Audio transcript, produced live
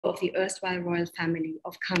of the erstwhile royal family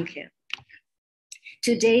of Kanker.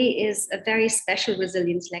 Today is a very special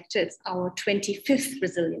resilience lecture. It's our 25th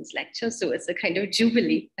resilience lecture, so it's a kind of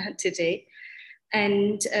jubilee today.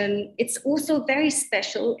 And it's also very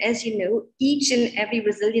special. As you know, each and every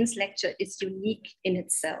resilience lecture is unique in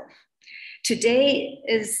itself. Today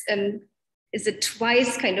is a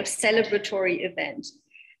twice kind of celebratory event.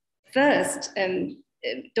 First,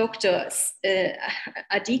 Dr.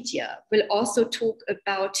 Aditya will also talk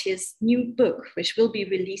about his new book, which will be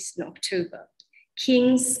released in October,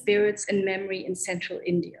 Kings, Spirits and Memory in Central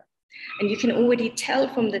India. And you can already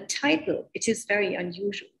tell from the title, it is very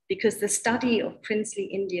unusual because the study of princely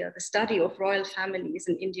India, the study of royal families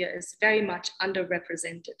in India is very much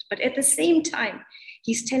underrepresented. But at the same time,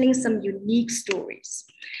 he's telling some unique stories.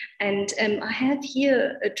 And I have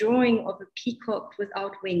here a drawing of a peacock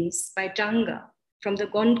without wings by Janga from the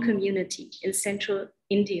Gond community in central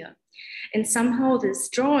India. And somehow this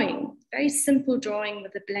drawing, very simple drawing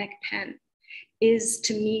with a black pen, is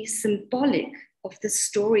to me symbolic of the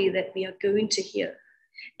story that we are going to hear.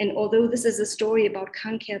 And although this is a story about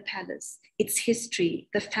Kanker Palace, its history,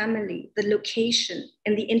 the family, the location,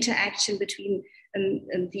 and the interaction between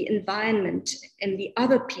the environment and the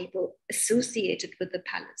other people associated with the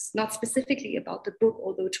palace, not specifically about the book,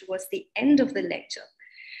 although towards the end of the lecture,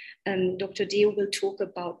 Dr. Deo will talk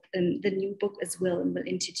about the new book as well and will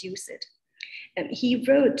introduce it. He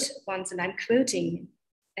wrote once, and I'm quoting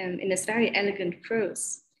him, in this very elegant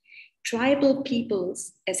prose, tribal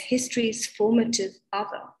peoples as history's formative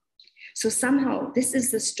other. So somehow this is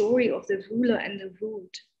the story of the ruler and the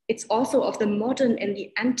ruled. It's also of the modern and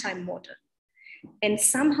the anti-modern. And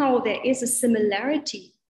somehow there is a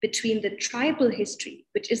similarity between the tribal history,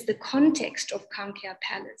 which is the context of Kanker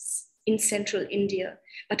Palace in central India,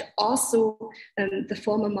 but also the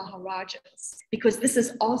former Maharajas, because this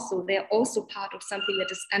is also, they're also part of something that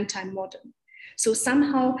is anti-modern. So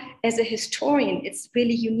somehow, as a historian, it's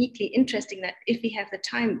really uniquely interesting that if we have the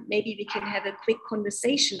time, maybe we can have a quick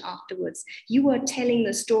conversation afterwards. You are telling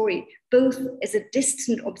the story both as a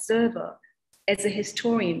distant observer, as a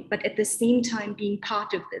historian, but at the same time being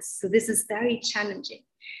part of this. So this is very challenging.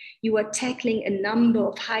 You are tackling a number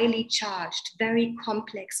of highly charged, very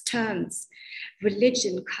complex terms: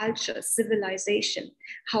 religion, culture, civilization,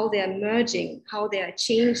 how they are merging, how they are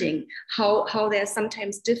changing, how they are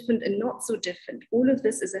sometimes different and not so different. All of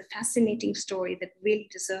this is a fascinating story that really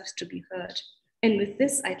deserves to be heard. And with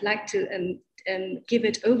this, I'd like to give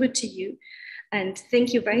it over to you. And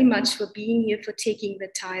thank you very much for being here, for taking the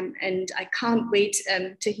time. And I can't wait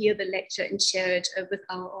to hear the lecture and share it with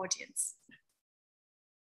our audience.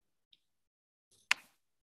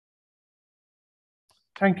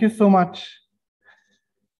 Thank you so much,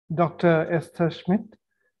 Dr. Esther Schmidt.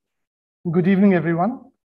 Good evening,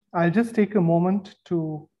 everyone. I'll just take a moment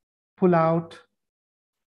to pull out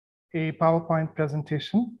a PowerPoint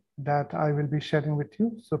presentation that I will be sharing with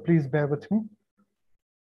you. So please bear with me.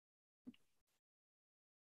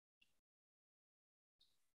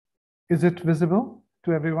 Is it visible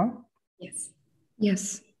to everyone? Yes.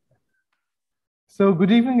 Yes. So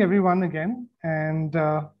good evening, everyone, again. And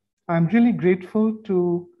I'm really grateful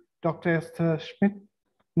to Dr. Esther Schmidt.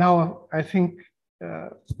 Now, I think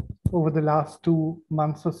over the last 2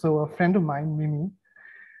 months or so, a friend of mine, Mimi,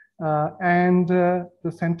 and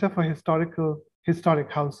the Center for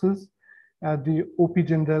Historic Houses at the O.P.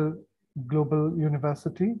 Jindal Global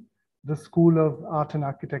University, the School of Art and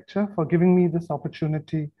Architecture, for giving me this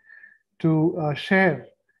opportunity to share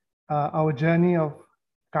our journey of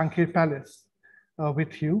Kanker Palace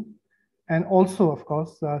with you. And also, of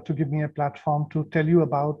course, to give me a platform to tell you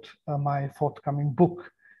about my forthcoming book,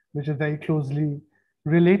 which is very closely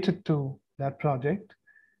related to that project,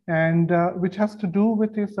 and which has to do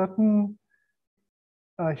with a certain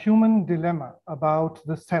human dilemma about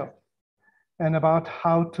the self and about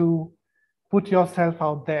how to put yourself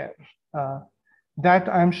out there. That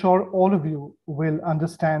I'm sure all of you will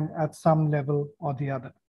understand at some level or the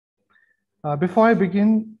other. Before I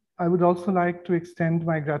begin, I would also like to extend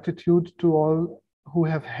my gratitude to all who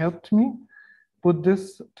have helped me put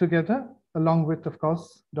this together, along with, of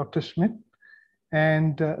course, Dr. Schmidt.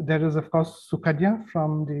 And there is, of course, Sukanya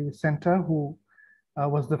from the center, who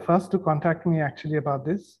was the first to contact me actually about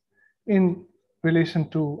this in relation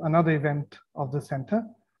to another event of the center.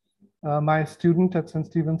 My student at St.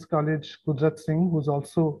 Stephen's College, Kudrat Singh, who's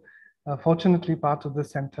also fortunately part of the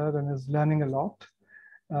center and is learning a lot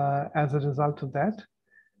as a result of that.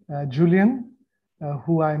 Julian,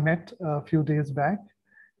 who I met a few days back.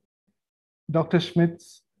 Dr.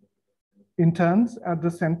 Schmidt's interns at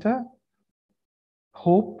the center,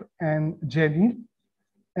 Hope and Jenny,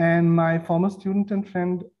 and my former student and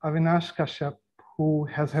friend, Avinash Kashyap, who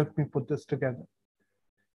has helped me put this together.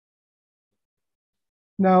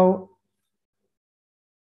 Now,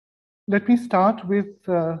 let me start with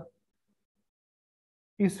a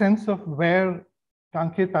sense of where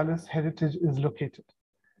Kanker Palace heritage is located.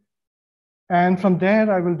 And from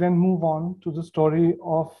there, I will then move on to the story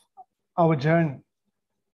of our journey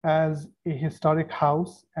as a historic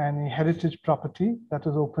house and a heritage property that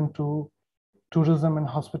is open to tourism and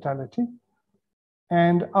hospitality.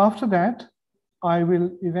 And after that, I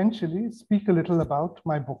will eventually speak a little about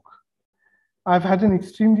my book. I've had an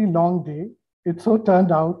extremely long day. It so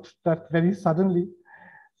turned out that very suddenly,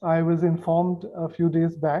 I was informed a few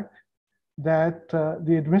days back that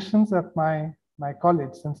the admissions at my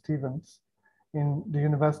college, St. Stephen's, in the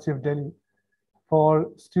University of Delhi, for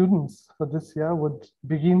students for this year would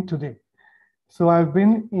begin today. So I've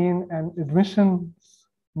been in an admissions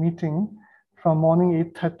meeting from morning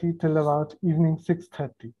 8:30 till about evening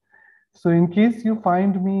 6:30. So in case you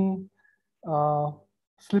find me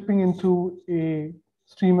slipping into a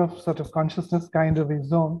stream of sort of consciousness kind of a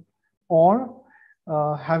zone, or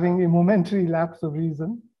having a momentary lapse of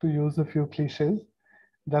reason, to use a few cliches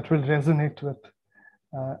that will resonate with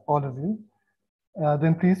all of you,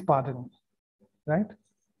 then please pardon me, right?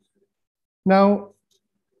 Now,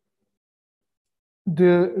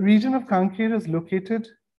 the region of Kanker is located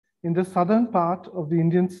in the southern part of the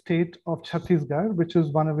Indian state of Chhattisgarh, which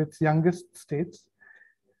is one of its youngest states,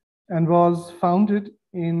 and was founded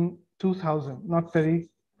in 2000, not very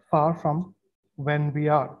far from when we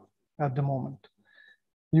are at the moment.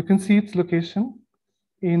 You can see its location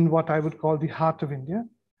in what I would call the heart of India,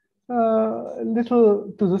 a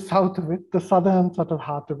little to the south of it, the southern sort of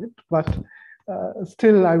heart of it, but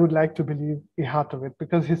still I would like to believe a heart of it,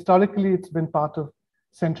 because historically it's been part of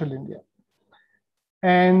central India.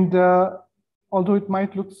 And although it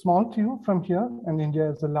might look small to you from here, and India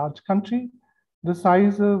is a large country, the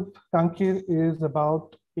size of Kanker is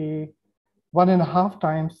about 1.5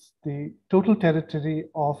 times the total territory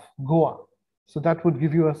of Goa. So that would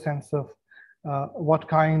give you a sense of what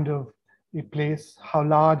kind of a place, how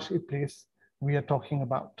large a place we are talking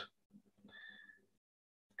about.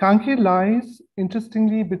 Kanker lies,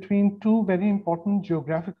 interestingly, between two very important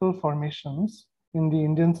geographical formations in the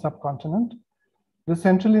Indian subcontinent: the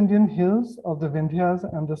central Indian hills of the Vindhyas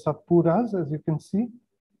and the Satpuras, as you can see,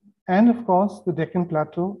 and of course, the Deccan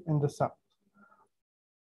Plateau in the south.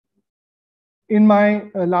 In my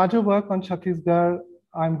larger work on Chhattisgarh,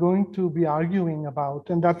 I'm going to be arguing about,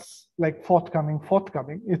 and that's like forthcoming.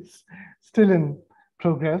 It's still in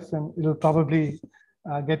progress, and it'll probably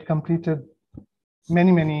get completed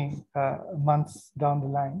many months down the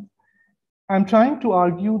line. I'm trying to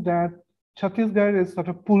argue that Chhattisgarh is sort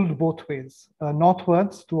of pulled both ways,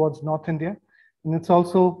 northwards towards North India, and it's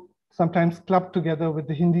also sometimes clubbed together with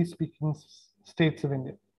the Hindi-speaking states of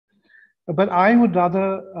India. But I would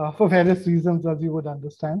rather, for various reasons, as you would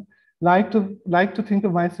understand, like to think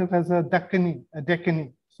of myself as a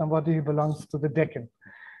Deccani, somebody who belongs to the Deccan,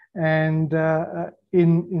 and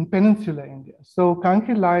in peninsular India. So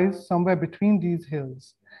Kanker lies somewhere between these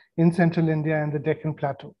hills in central India and the Deccan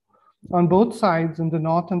Plateau. On both sides, in the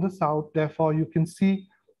north and the south, therefore, you can see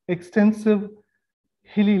extensive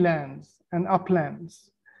hilly lands and uplands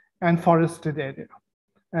and forested area.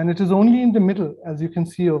 And it is only in the middle, as you can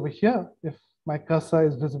see over here, if my cursor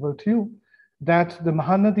is visible to you, that the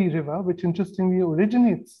Mahanadi River, which interestingly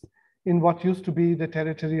originates in what used to be the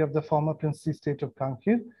territory of the former princely state of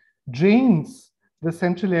Kanker, drains the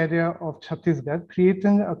central area of Chhattisgarh,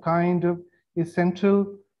 creating a kind of a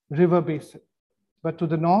central river basin. But to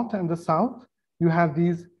the north and the south, you have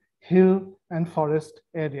these hill and forest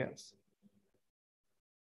areas.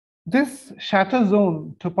 This shatter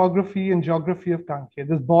zone topography and geography of Kanker,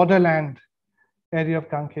 this borderland area of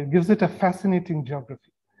Kanker, gives it a fascinating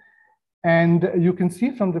geography. And you can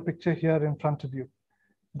see from the picture here in front of you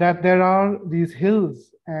that there are these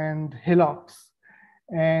hills and hillocks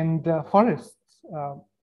and forests,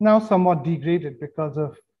 now somewhat degraded because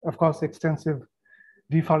of course, extensive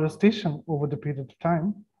deforestation over the period of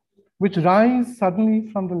time, which rise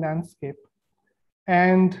suddenly from the landscape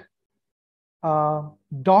and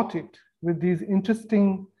dot it with these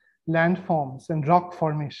interesting landforms and rock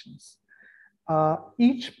formations.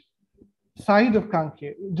 Each side of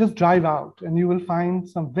Kanker, just drive out and you will find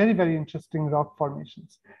some very interesting rock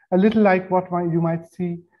formations, a little like what you might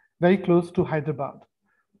see very close to Hyderabad.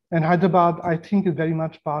 And Hyderabad, I think, is very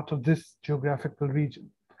much part of this geographical region.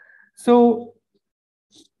 So,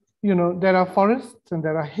 you know, there are forests and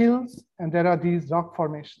there are hills and there are these rock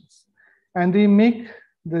formations, and they make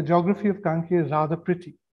the geography of Kanker rather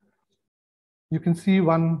pretty. You can see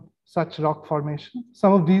one such rock formation.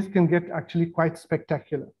 Some of these can get actually quite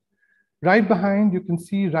spectacular. Right behind, you can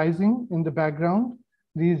see rising in the background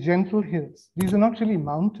these gentle hills. These are not really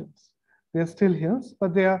mountains. They're still hills,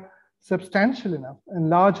 but they are substantial enough and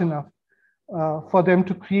large enough for them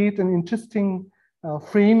to create an interesting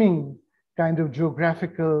framing kind of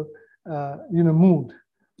geographical mood.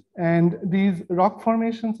 And these rock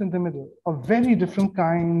formations in the middle of very different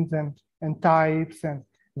kinds and types and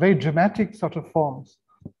very dramatic sort of forms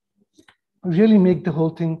really make the whole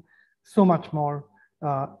thing so much more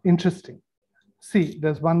interesting. See,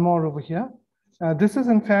 there's one more over here. This is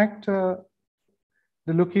in fact the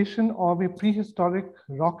location of a prehistoric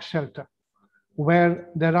rock shelter where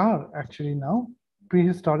there are actually now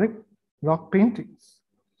prehistoric rock paintings.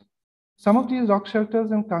 Some of these rock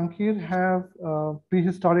shelters in Kanker have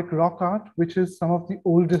prehistoric rock art, which is some of the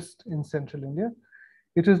oldest in central India.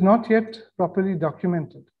 It is not yet properly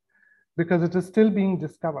documented because it is still being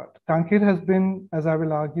discovered. Kanker has been, as I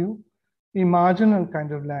will argue, a marginal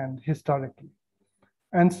kind of land historically.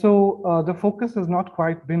 And so the focus has not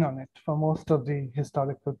quite been on it for most of the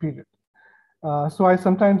historical period. So I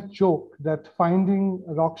sometimes joke that finding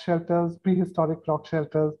rock shelters, prehistoric rock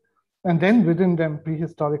shelters, and then within them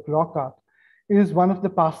prehistoric rock art is one of the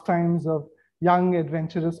pastimes of young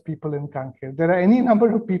adventurous people in Kanker. There are any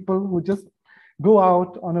number of people who just go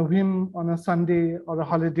out on a whim on a Sunday or a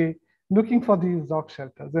holiday looking for these rock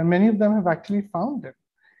shelters, and many of them have actually found them.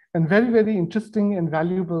 And very, very interesting and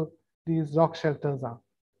valuable these rock shelters are.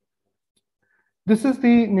 This is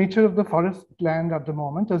the nature of the forest land at the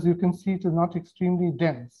moment. As you can see, it is not extremely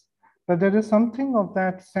dense, but there is something of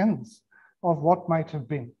that sense of what might have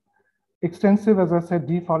been. Extensive, as I said,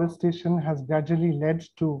 deforestation has gradually led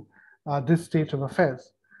to this state of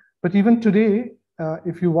affairs. But even today,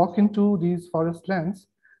 if you walk into these forest lands,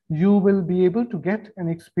 you will be able to get an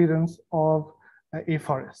experience of a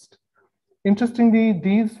forest. Interestingly,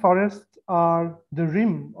 these forests are the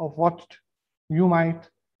rim of what you might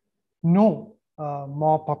know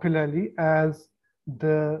more popularly as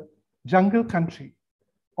the jungle country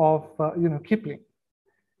of Kipling.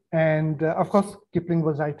 And of course, Kipling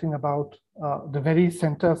was writing about the very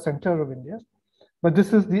center of India, but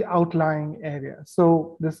this is the outlying area.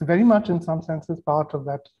 So this is very much in some senses part of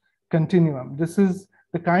that continuum. This is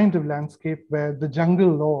the kind of landscape where the jungle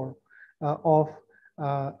lore of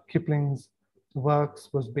Kipling's works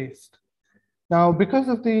was based. Now, because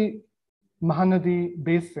of the Mahanadi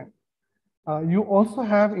basin, you also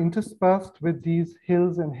have interspersed with these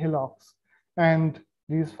hills and hillocks and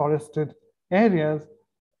these forested areas,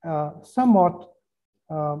 somewhat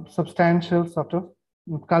substantial sort of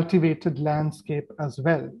cultivated landscape as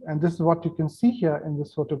well. And this is what you can see here in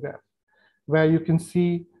this photograph, where you can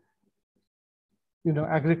see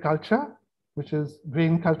agriculture, which is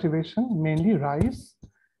grain cultivation, mainly rice,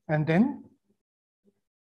 and then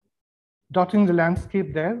dotting the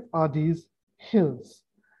landscape there are these hills.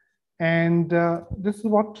 And this is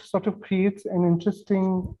what sort of creates an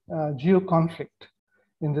interesting geo-conflict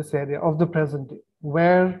in this area of the present day,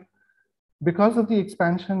 where because of the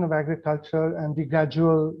expansion of agriculture and the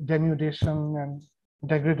gradual denudation and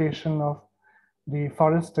degradation of the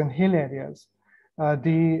forest and hill areas,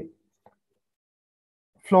 the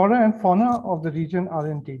flora and fauna of the region are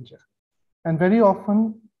in danger. And very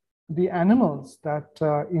often the animals that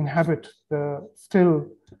inhabit the still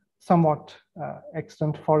somewhat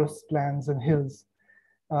extant forest lands and hills,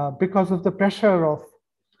 because of the pressure of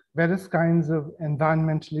various kinds of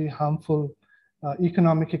environmentally harmful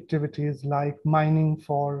economic activities like mining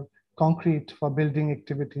for concrete, for building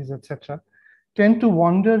activities, etc., tend to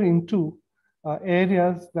wander into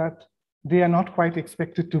areas that they are not quite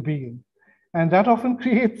expected to be in. And that often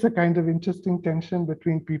creates a kind of interesting tension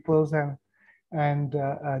between peoples and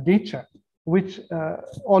nature, which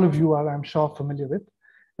all of you are, I'm sure, familiar with,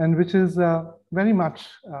 and which is very much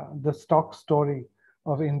the stock story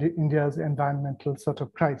of India's environmental sort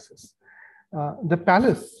of crisis. The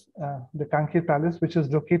palace, the Kanker Palace, which is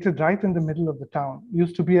located right in the middle of the town,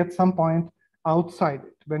 used to be at some point outside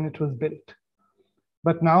it when it was built.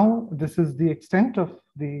 But now this is the extent of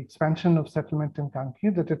the expansion of settlement in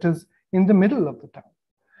Kanker, that it is in the middle of the town.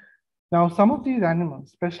 Now, some of these animals,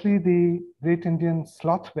 especially the Great Indian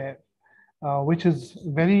sloth bear, which is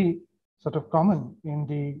very sort of common in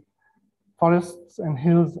the forests and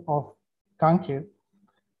hills of Kanker,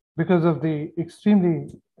 because of the extremely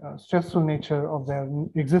stressful nature of their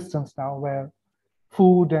existence now, where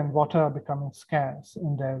food and water are becoming scarce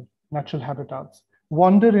in their natural habitats,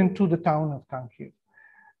 wander into the town of Kanker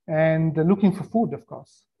and looking for food, of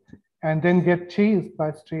course, and then get chased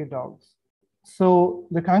by stray dogs. So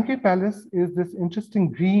the Kanker Palace is this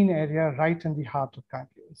interesting green area right in the heart of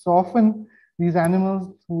Kanker. So often these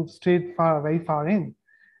animals who've strayed very far in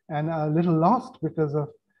and are a little lost because of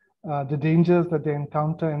the dangers that they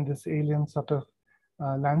encounter in this alien sort of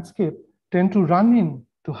landscape tend to run in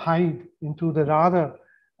to hide into the rather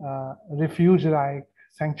refuge-like,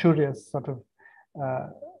 sanctuarious sort of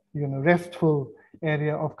restful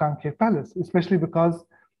area of Kanker Palace, especially because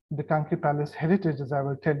the Kanker Palace heritage, as I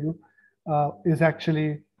will tell you, is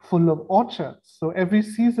actually full of orchards. So every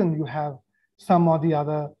season you have some or the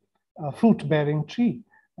other fruit-bearing tree,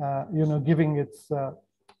 giving its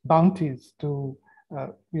bounties to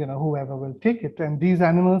whoever will take it. And these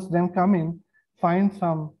animals then come in, find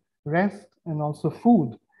some rest and also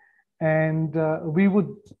food. And we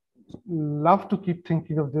would love to keep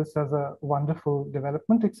thinking of this as a wonderful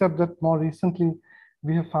development, except that more recently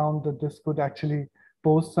we have found that this could actually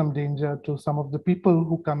pose some danger to some of the people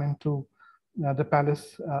who come into the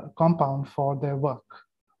palace compound for their work.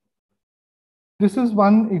 This is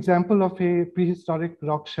one example of a prehistoric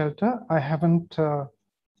rock shelter. I haven't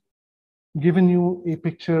given you a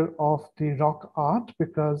picture of the rock art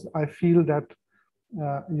because I feel that,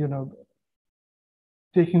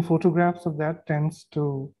 taking photographs of that tends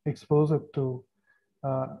to expose it to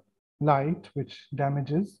light, which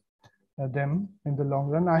damages them in the long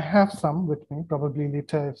run. I have some with me. Probably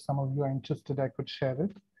later, if some of you are interested, I could share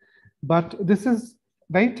it. But this is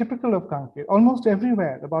very typical of Kanker. Almost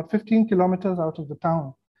everywhere, about 15 kilometers out of the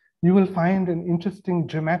town, you will find an interesting,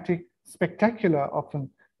 dramatic, spectacular, often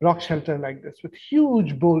rock shelter like this with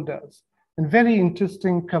huge boulders and very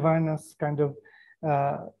interesting cavernous kind of,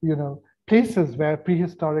 places where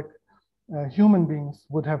prehistoric human beings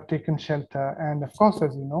would have taken shelter and, of course,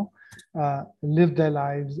 as you know, lived their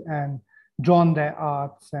lives and drawn their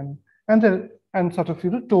arts and sort of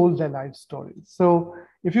told their life stories. So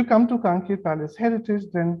if you come to Kanker Palace Heritage,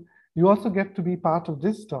 then you also get to be part of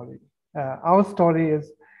this story. Our story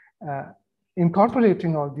is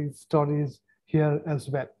incorporating all these stories here as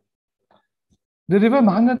well. The river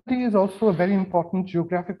Mahanadi is also a very important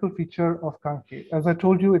geographical feature of Kanker. As I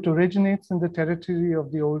told you, it originates in the territory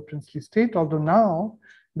of the old princely state, although now,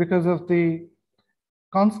 because of the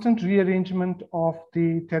constant rearrangement of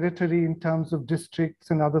the territory in terms of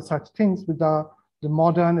districts and other such things with the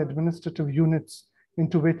modern administrative units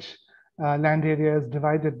into which land area is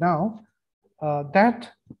divided now,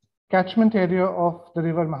 that catchment area of the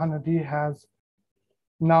river Mahanadi has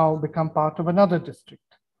now become part of another district.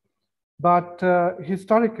 But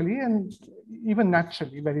historically and even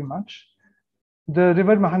naturally very much, the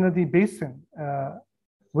river Mahanadi basin,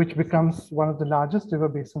 which becomes one of the largest river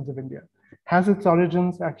basins of India, has its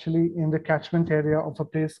origins actually in the catchment area of a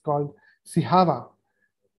place called Sihava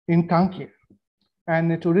in Kanker.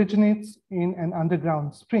 And it originates in an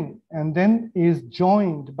underground spring and then is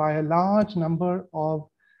joined by a large number of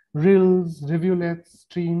rills, rivulets,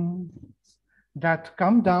 streams that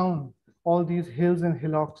come down all these hills and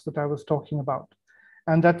hillocks that I was talking about,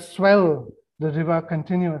 and that swell the river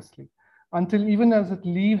continuously until even as it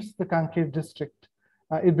leaves the Kanker district,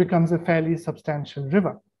 it becomes a fairly substantial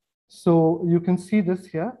river. So you can see this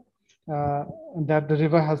here, that the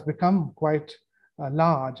river has become quite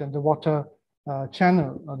large and the water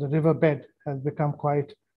channel or the river bed has become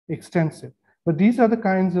quite extensive. But these are the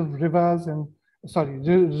kinds of rivers and,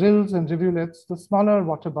 rills and rivulets, the smaller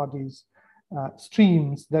water bodies,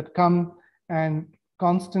 streams that come and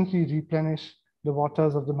constantly replenish the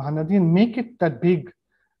waters of the Mahanadi and make it that big,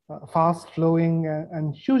 fast-flowing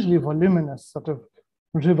and hugely voluminous sort of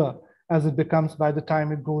river as it becomes by the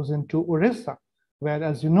time it goes into Orissa, where,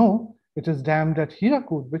 as you know, it is dammed at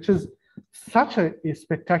Hirakud, which is such a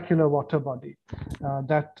spectacular water body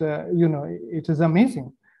that, it is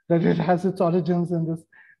amazing that it has its origins in this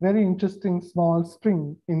very interesting small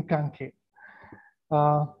spring in Kanker.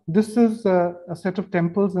 This is a set of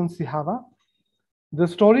temples in Sihava. The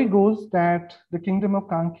story goes that the kingdom of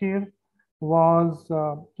Kanker was,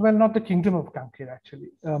 well, not the kingdom of Kanker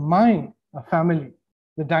actually, my family,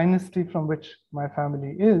 the dynasty from which my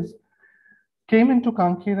family is, came into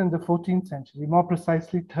Kanker in the 14th century, more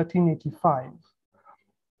precisely 1385,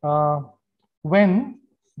 when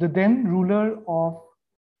the then ruler of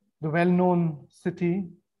the well-known city,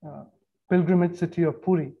 pilgrimage city of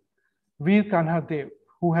Puri, Veer Kanhar Dev,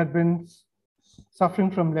 who had been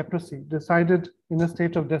suffering from leprosy, decided in a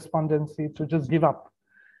state of despondency to just give up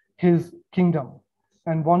his kingdom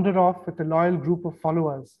and wander off with a loyal group of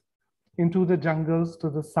followers into the jungles to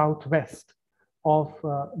the southwest of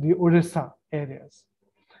the Orissa areas.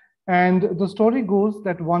 And the story goes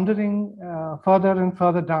that wandering further and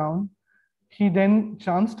further down, he then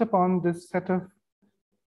chanced upon this set of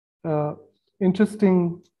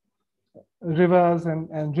interesting rivers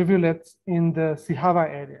and rivulets in the Sihava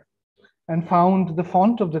area and found the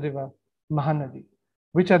fount of the river, Mahanadi,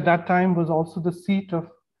 which at that time was also the seat of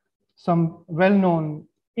some well-known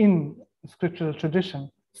in scriptural tradition,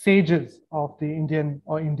 sages of the Indian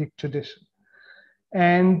or Indic tradition.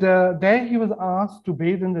 And there he was asked to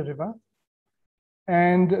bathe in the river.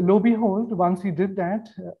 And lo behold, once he did that,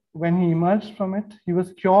 when he emerged from it, he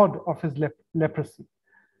was cured of his leprosy.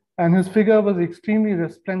 And his figure was extremely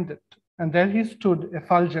resplendent. And there he stood,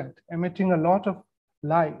 effulgent, emitting a lot of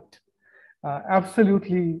light,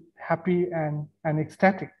 absolutely happy and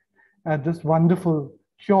ecstatic at this wonderful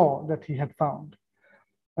cure that he had found.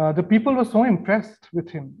 The people were so impressed with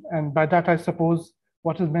him, and by that I suppose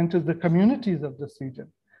what is meant is the communities of this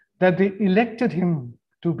region, that they elected him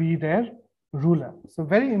to be their ruler. So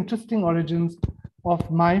very interesting origins of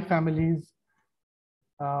my family's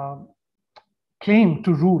claim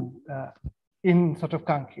to rule in sort of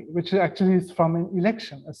Kanker, which actually is from an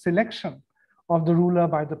election, a selection of the ruler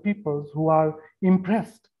by the peoples who are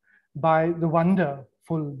impressed by the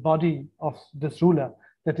wonderful body of this ruler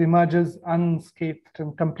that emerges unscathed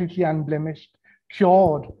and completely unblemished,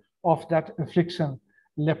 cured of that affliction,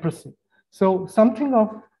 leprosy. So something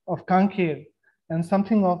of Kanker and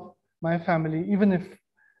something of my family, even if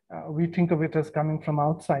we think of it as coming from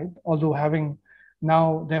outside, although having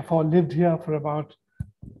now therefore lived here for about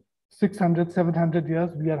 600, 700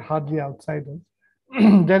 years, we are hardly outsiders.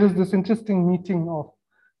 There is this interesting meeting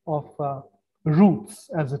of roots,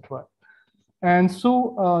 as it were. And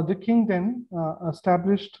so the king then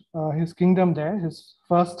established his kingdom there, his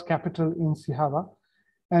first capital in Sihava,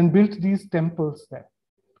 and built these temples there.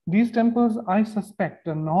 These temples, I suspect,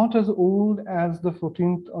 are not as old as the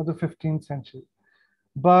 14th or the 15th century,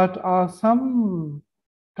 but are some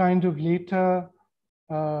kind of later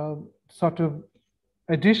sort of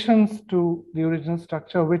additions to the original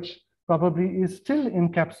structure, which probably is still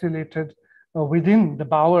encapsulated within the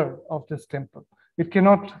bower of this temple. It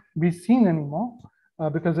cannot be seen anymore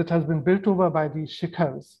because it has been built over by these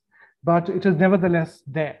shikhars, but it is nevertheless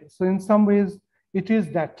there. So in some ways, it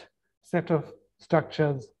is that set of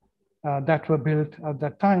structures that were built at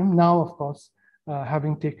that time, now, of course,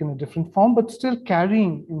 having taken a different form, but still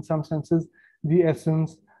carrying, in some senses, the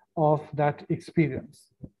essence of that experience.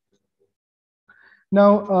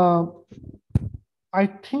 Now, I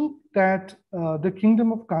think that the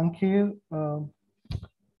kingdom of Kanker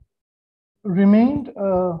remained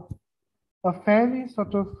a fairly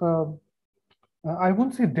sort of, I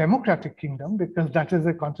wouldn't say democratic kingdom, because that is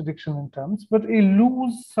a contradiction in terms, but a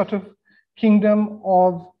loose sort of kingdom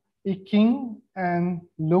of a king and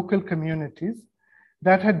local communities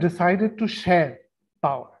that had decided to share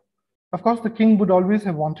power. Of course, the king would always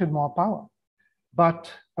have wanted more power,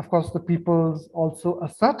 but of course, the peoples also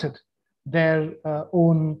asserted their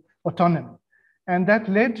own autonomy. And that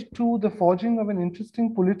led to the forging of an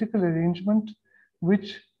interesting political arrangement,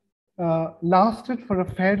 which lasted for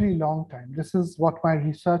a fairly long time. This is what my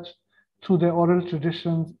research through the oral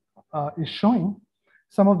traditions is showing.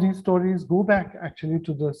 Some of these stories go back actually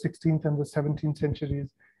to the 16th and the 17th centuries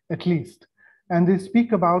at least. And they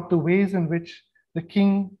speak about the ways in which the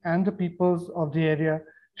king and the peoples of the area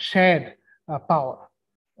shared power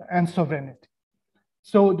and sovereignty.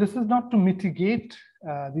 So this is not to mitigate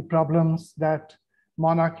the problems that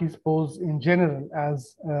monarchies pose in general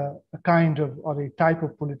as a kind of or a type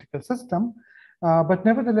of political system, but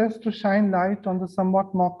nevertheless to shine light on the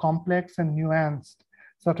somewhat more complex and nuanced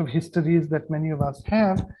sort of histories that many of us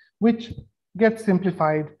have, which get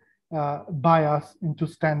simplified by us into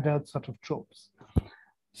standard sort of tropes.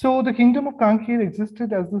 So the kingdom of Kanker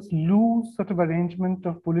existed as this loose sort of arrangement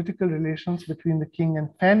of political relations between the king and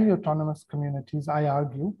fairly autonomous communities, I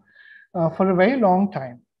argue, for a very long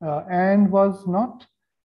time, and was not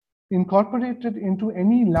incorporated into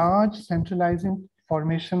any large centralizing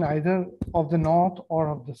formation either of the north or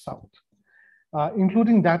of the south,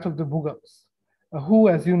 including that of the Mughals, who,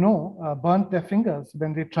 as you know, burnt their fingers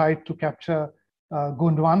when they tried to capture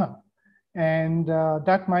Gondwana. And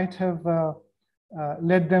that might have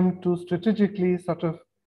led them to strategically sort of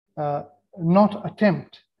not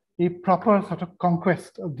attempt a proper sort of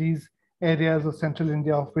conquest of these areas of central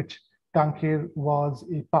India, of which Kanker was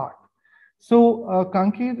a part. So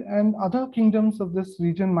Kanker and other kingdoms of this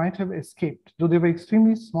region might have escaped, though they were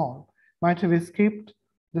extremely small, might have escaped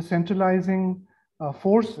the centralizing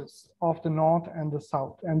forces of the north and the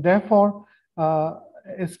south, and therefore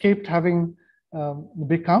escaped having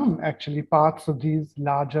become actually parts of these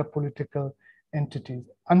larger political entities,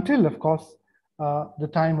 until, of course, the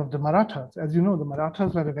time of the Marathas. As you know, the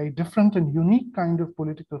Marathas were a very different and unique kind of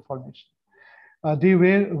political formation. They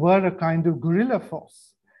were a kind of guerrilla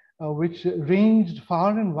force, which ranged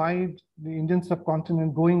far and wide the Indian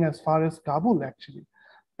subcontinent, going as far as Kabul, actually.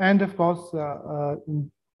 And of course,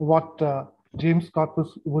 what James Scott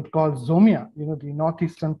would call Zomia, the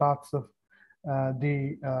northeastern parts of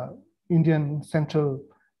the Indian central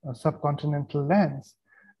subcontinental lands,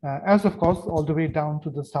 as of course all the way down to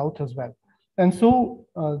the south as well. And so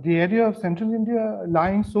the area of central India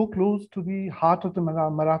lying so close to the heart of the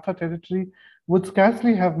Maratha territory would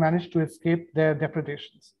scarcely have managed to escape their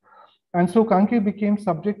depredations. And so Kanker became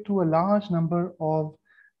subject to a large number of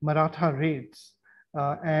Maratha raids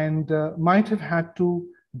and might have had to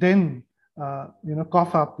then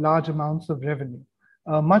cough up large amounts of revenue,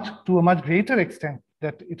 to a much greater extent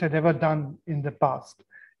that it had ever done in the past.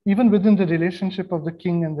 Even within the relationship of the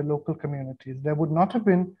king and the local communities, there would not have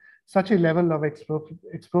been such a level of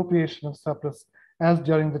expropriation of surplus as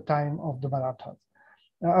during the time of the Marathas.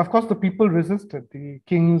 Of course, the people resisted. The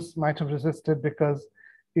kings might have resisted because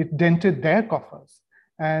it dented their coffers,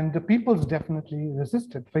 and the peoples definitely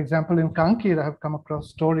resisted. For example, in Kanker, I have come across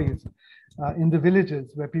stories in the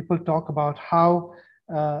villages where people talk about how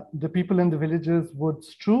the people in the villages would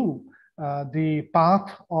strew the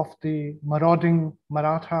path of the marauding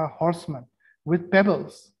Maratha horsemen with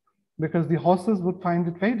pebbles, because the horses would find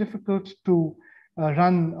it very difficult to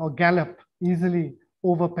run or gallop easily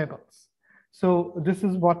over pebbles. So this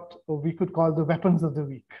is what we could call the weapons of the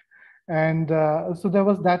weak. And so there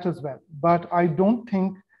was that as well. But I don't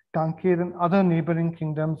think Kanker and other neighboring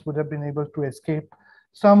kingdoms would have been able to escape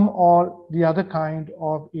some or the other kind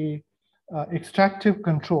of a extractive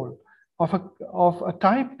control of a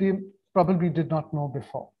type they probably did not know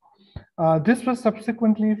before. This was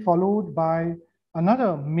subsequently followed by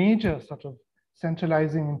another major sort of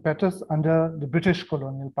centralizing impetus under the British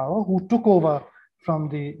colonial power, who took over from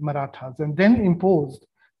the Marathas and then imposed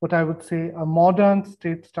what I would say are modern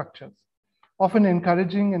state structures, often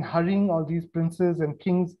encouraging and hurrying all these princes and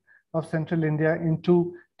kings of central India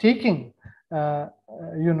into taking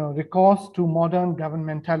recourse to modern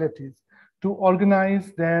governmentalities to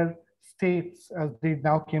organize their states, as they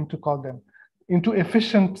now came to call them, into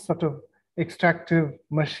efficient sort of extractive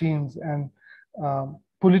machines and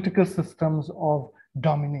political systems of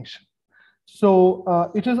domination.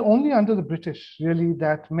 So it is only under the British, really,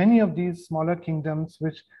 that many of these smaller kingdoms,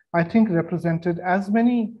 which I think represented as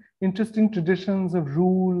many interesting traditions of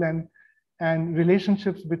rule and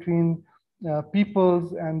relationships between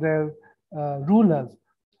peoples and their rulers,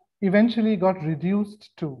 eventually got reduced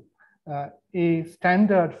to a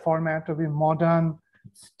standard format of a modern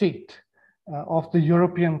state of the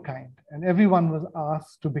European kind. And everyone was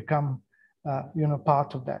asked to become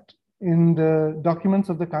part of that. In the documents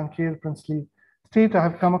of the Kanker princely state, I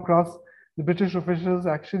have come across the British officials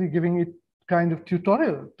actually giving a kind of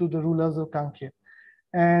tutorial to the rulers of Kanker,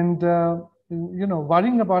 and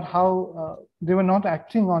worrying about how they were not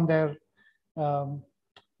acting on their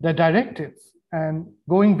directives and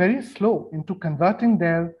going very slow into converting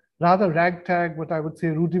their rather ragtag, what I would say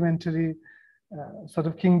rudimentary sort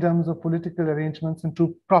of kingdoms of political arrangements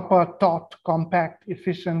into proper, taut, compact,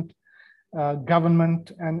 efficient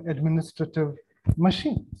government and administrative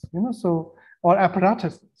machines, or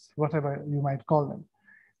apparatuses, whatever you might call them.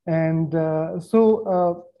 And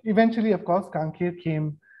so eventually, of course, Kanker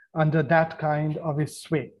came under that kind of a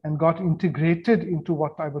sway and got integrated into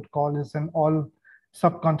what I would call is an all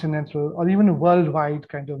subcontinental or even a worldwide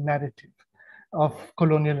kind of narrative of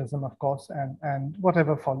colonialism, of course, and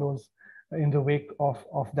whatever follows in the wake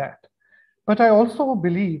of that. But I also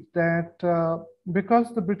believe that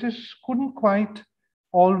because the British couldn't quite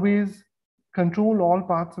always control all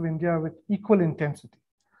parts of India with equal intensity,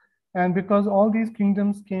 and because all these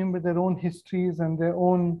kingdoms came with their own histories and their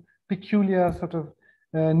own peculiar sort of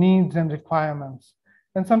needs and requirements,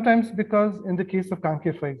 and sometimes because in the case of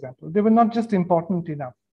Kanker, for example, they were not just important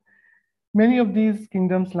enough. Many of these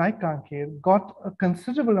kingdoms like Kanker got a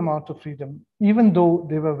considerable amount of freedom, even though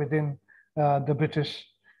they were within the British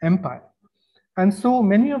Empire. And so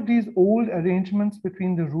many of these old arrangements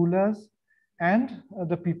between the rulers and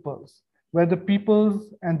the peoples, where the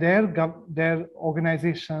peoples and their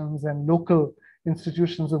organizations and local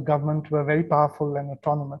institutions of government were very powerful and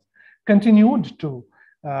autonomous, continued to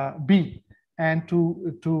be, and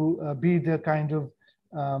to be the kind of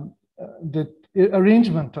the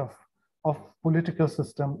arrangement of political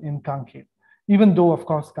system in Kanker. Even though, of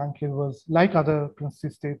course, Kanker was, like other princely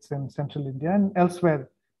states in central India and elsewhere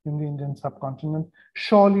in the Indian subcontinent,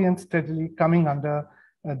 surely and steadily coming under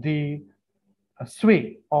the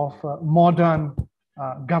sway of modern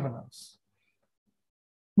governance.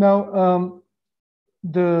 Now,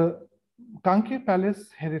 the Kanker Palace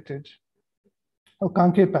heritage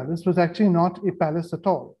Kanker Palace, was actually not a palace at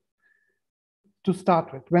all to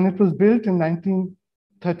start with. When it was built in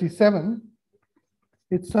 1937,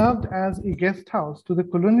 it served as a guest house to the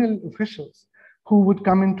colonial officials who would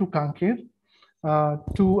come into Kanker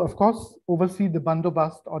to, of course, oversee the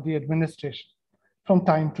bandobast or the administration from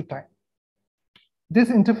time to time. This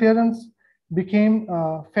interference became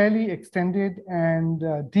fairly extended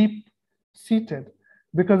and deep-seated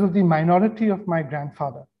because of the minority of my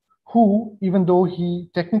grandfather, who, even though he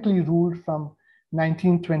technically ruled from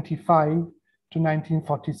 1925 to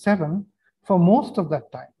 1947, for most of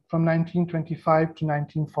that time, from 1925 to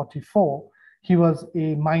 1944, he was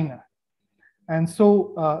a minor. And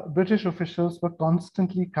so British officials were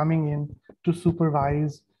constantly coming in to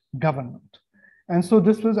supervise government. And so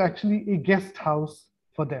this was actually a guest house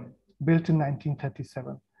for them, built in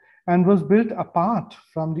 1937, and was built apart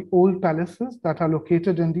from the old palaces that are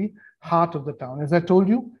located in the heart of the town. As I told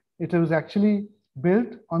you, it was actually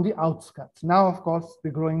built on the outskirts. Now, of course,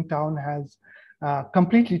 the growing town has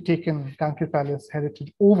completely taken Kanker Palace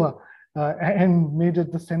heritage over and made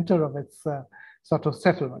it the center of its sort of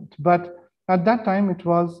settlement. But at that time, it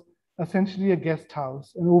was essentially a guest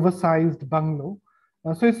house, an oversized bungalow.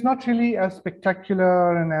 So it's not really as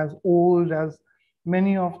spectacular and as old as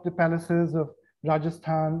many of the palaces of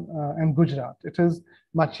Rajasthan and Gujarat. It is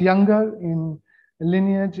much younger in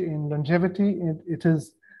lineage, in longevity. It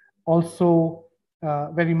is also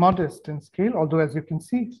very modest in scale, although as you can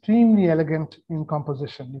see, extremely elegant in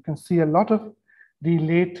composition. You can see a lot of the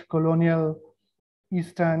late colonial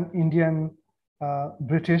Eastern Indian,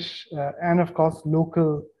 British, and of course,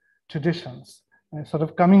 local traditions sort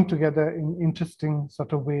of coming together in interesting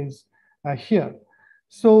sort of ways here.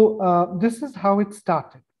 So this is how it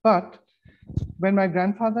started. But when my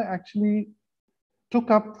grandfather actually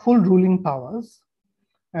took up full ruling powers,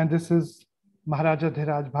 and this is Maharaja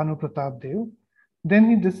Dhiraj Bhanu Pratap Deo, then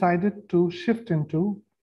he decided to shift into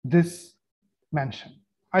this mansion.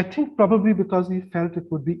 I think probably because he felt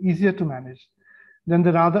it would be easier to manage than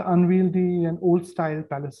the rather unwieldy and old-style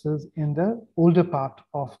palaces in the older part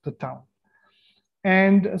of the town.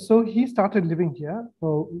 And so he started living here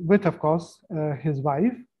with, of course, his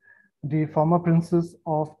wife, the former princess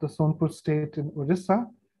of the Sonpur state in Orissa,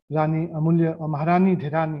 Rani Amulya, or Maharani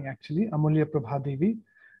Dhirani, actually, Amulya Prabhadevi,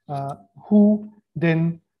 who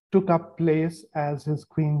then took up place as his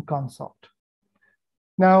queen consort.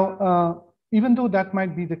 Now, even though that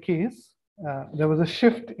might be the case, there was a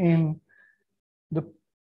shift in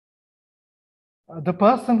the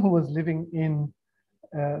person who was living in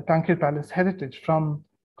Kanker Palace heritage from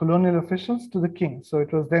colonial officials to the king. So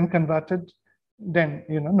it was then converted,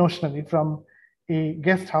 notionally from a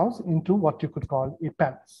guest house into what you could call a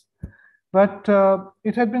palace. But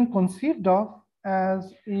it had been conceived of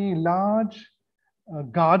as a large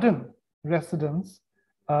garden residence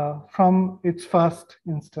from its first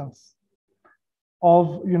instance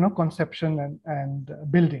of conception and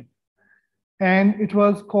building. And it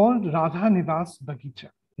was called Radha Nivas Bagicha.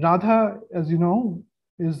 Radha, as you know,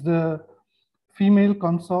 is the female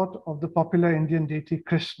consort of the popular Indian deity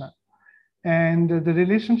Krishna. And the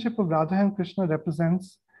relationship of Radha and Krishna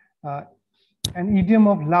represents an idiom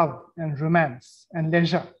of love and romance and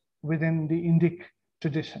leisure within the Indic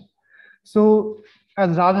tradition. So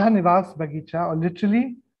as Radha Nivas Bagicha, or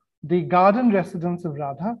literally the garden residence of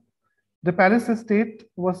Radha, the palace estate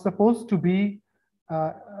was supposed to be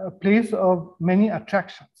a place of many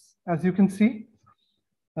attractions. As you can see,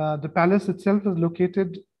 the palace itself is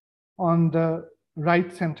located on the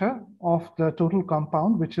right center of the total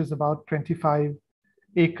compound, which is about 25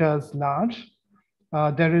 acres large.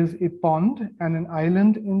 There is a pond and an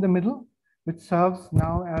island in the middle, which serves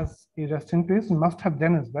now as a resting place, and must have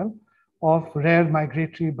then as well, of rare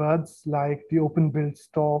migratory birds like the open-billed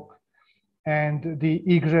stork and the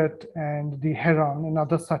egret and the heron and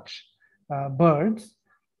other such birds.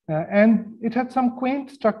 And it had some quaint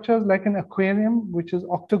structures like an aquarium, which is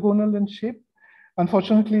octagonal in shape.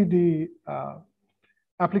 Unfortunately, the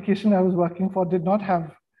application I was working for did not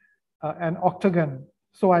have an octagon,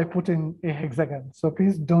 so I put in a hexagon. So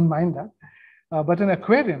please don't mind that. But an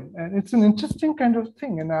aquarium, and it's an interesting kind of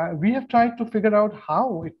thing. And we have tried to figure out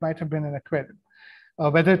how it might have been an aquarium,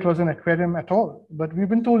 whether it was an aquarium at all. But we've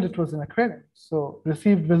been told it was an aquarium. So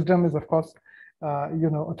received wisdom is, of course,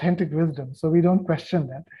 authentic wisdom. So we don't question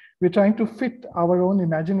that. We're trying to fit our own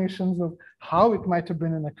imaginations of how it might have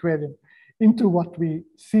been an aquarium into what we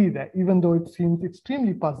see there, even though it seems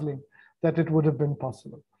extremely puzzling that it would have been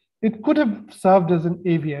possible. It could have served as an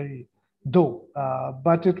aviary, though,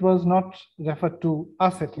 but it was not referred to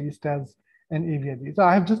us, at least, as an aviary. So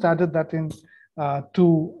I have just added that in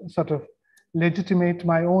to sort of legitimate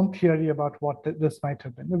my own theory about what this might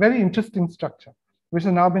have been. A very interesting structure, which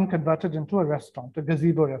has now been converted into a restaurant, a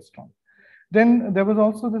gazebo restaurant. Then there was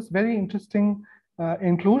also this very interesting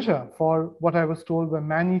enclosure for what I was told were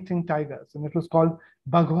man-eating tigers, and it was called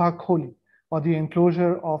Bagwa Kholi, or the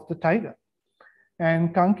enclosure of the tiger.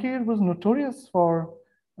 And Kanker was notorious for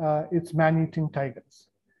its man-eating tigers.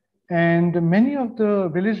 And many of the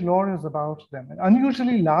village lore is about them, an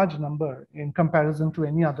unusually large number in comparison to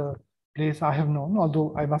any other place I have known,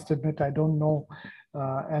 although I must admit I don't know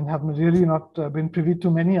and have really not been privy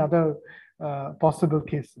to many other possible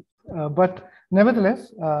cases. But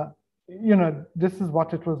nevertheless, this is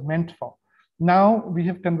what it was meant for. Now we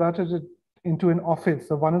have converted it into an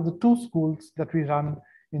office of one of the two schools that we run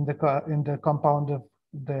in the compound of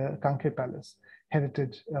the Kanker Palace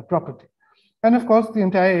heritage property. And of course, the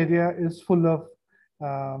entire area is full of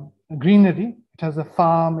greenery. It has a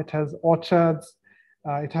farm, it has orchards,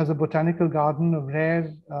 it has a botanical garden of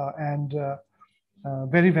rare and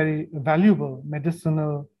very, very valuable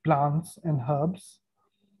medicinal plants and herbs.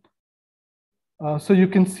 So you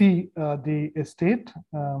can see the estate.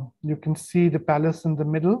 You can see the palace in the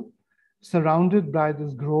middle, surrounded by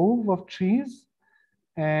this grove of trees.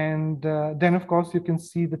 And then, of course, you can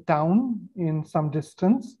see the town in some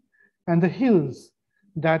distance and the hills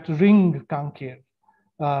that ring Kanker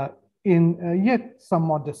in yet some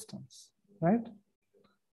more distance, right?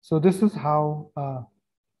 So this is how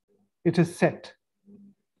it is set.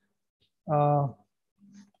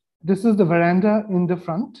 This is the veranda in the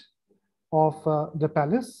front of the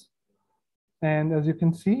palace. And as you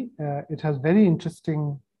can see, it has very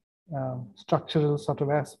interesting structural sort of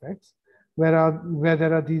aspects where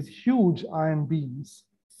there are these huge iron beams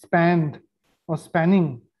spanned or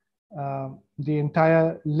spanning the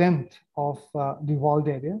entire length of the walled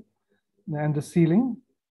area and the ceiling.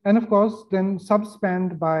 And of course, then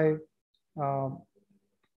subspanned by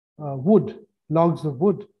wood, logs of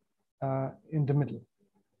wood in the middle.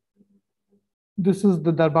 This is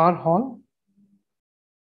the Darbar Hall,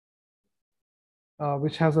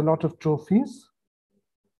 which has a lot of trophies.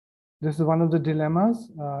 This is one of the dilemmas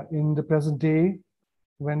in the present day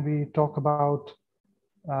when we talk about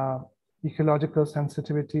ecological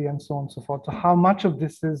sensitivity and so on and so forth. So how much of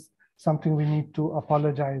this is something we need to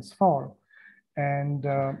apologize for, and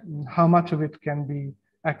how much of it can be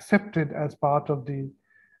accepted as part of the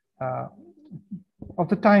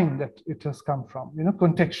time that it has come from,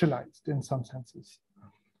 contextualized in some senses.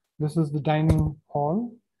 This is the dining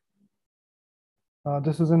hall.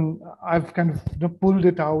 This is I've kind of pulled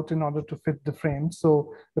it out in order to fit the frame,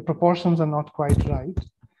 so the proportions are not quite right.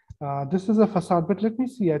 This is a facade, but let me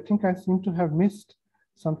see. I think I seem to have missed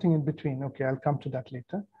something in between. Okay, I'll come to that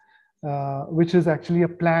later, which is actually a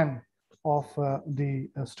plan of the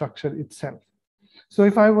structure itself. So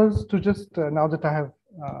if I was to just, now that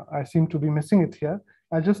I seem to be missing it here,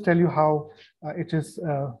 I'll just tell you how it is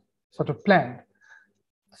sort of planned.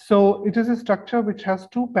 So it is a structure which has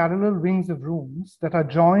two parallel wings of rooms that are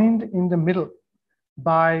joined in the middle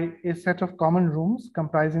by a set of common rooms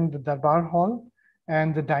comprising the Darbar Hall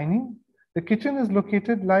and the dining. The kitchen is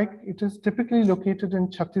located like it is typically located in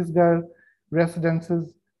Chhattisgarh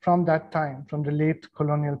residences from that time, from the late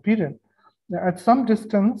colonial period, at some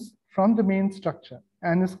distance from the main structure,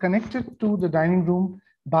 and is connected to the dining room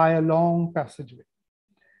by a long passageway.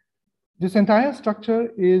 This entire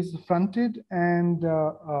structure is fronted and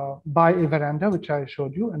by a veranda, which I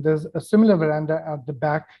showed you, and there's a similar veranda at the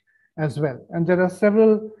back as well. And there are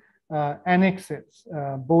several annexes,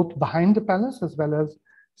 both behind the palace as well as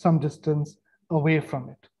some distance away from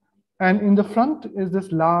it. And in the front is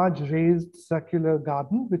this large raised circular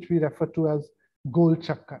garden, which we refer to as Gol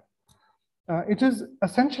Chakkar. It is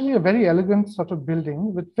essentially a very elegant sort of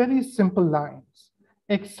building with very simple lines,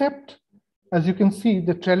 except, as you can see,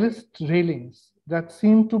 the trellised railings that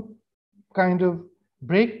seem to kind of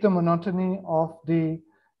break the monotony of the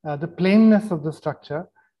plainness of the structure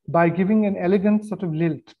by giving an elegant sort of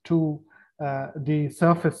lilt to the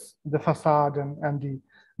surface, the facade, and the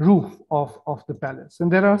roof of the palace.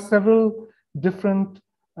 And there are several different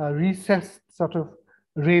recessed sort of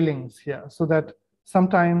railings here, so that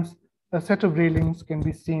sometimes a set of railings can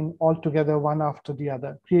be seen all together one after the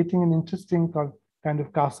other, creating an interesting kind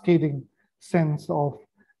of cascading sense of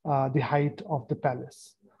the height of the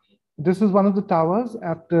palace. This is one of the towers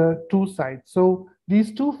at the two sides. So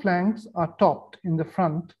these two flanks are topped in the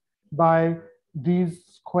front by these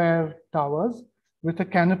square towers with a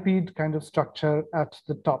canopied kind of structure at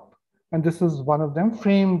the top. And this is one of them,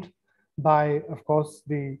 framed by, of course,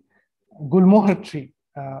 the gulmohar tree,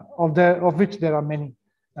 of which there are many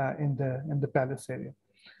in the palace area.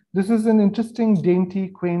 This is an interesting, dainty,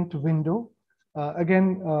 quaint window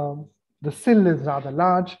Again, the sill is rather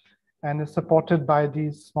large and is supported by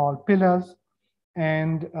these small pillars.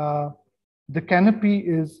 And the canopy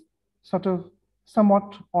is sort of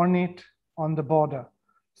somewhat ornate on the border,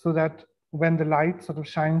 so that when the light sort of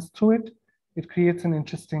shines through it, it creates an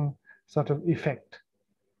interesting sort of effect.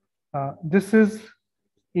 This is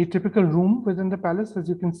a typical room within the palace. As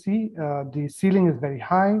you can see, the ceiling is very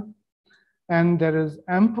high, and there is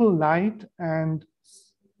ample light and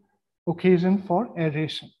occasion for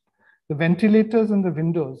aeration. The ventilators in the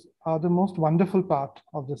windows are the most wonderful part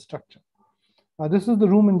of the structure. This is the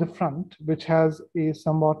room in the front, which has a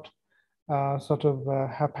somewhat sort of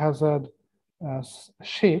haphazard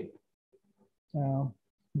shape,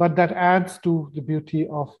 but that adds to the beauty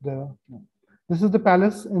of the. This is the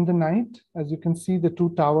palace in the night. As you can see, the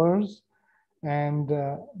two towers and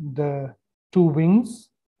the two wings.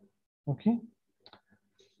 Okay.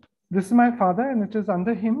 This is my father, and it is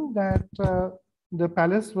under him that the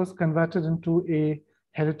palace was converted into a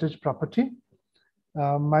heritage property.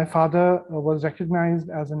 My father was recognized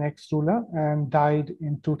as an ex-ruler and died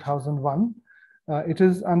in 2001. It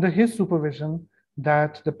is under his supervision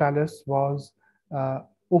that the palace was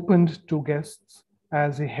opened to guests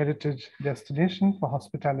as a heritage destination for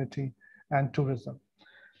hospitality and tourism.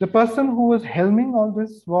 The person who was helming all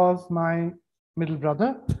this was my middle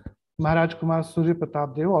brother, Maharaj Kumar Surya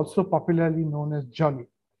Pratap Deo, also popularly known as Jolly,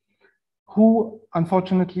 who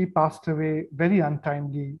unfortunately passed away very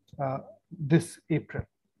untimely this April.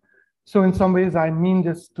 So in some ways, I mean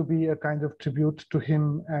this to be a kind of tribute to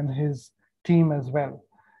him and his team as well.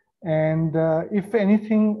 And if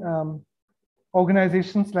anything,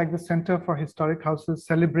 organizations like the Center for Historic Houses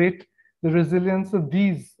celebrate the resilience of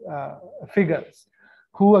these figures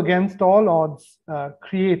who, against all odds,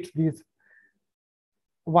 create these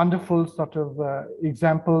wonderful sort of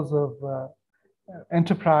examples of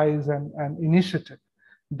enterprise and initiative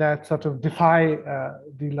that sort of defy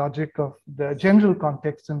the logic of the general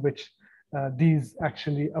context in which these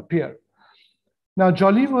actually appear. Now,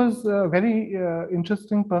 Jolly was a very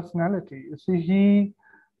interesting personality. You see, he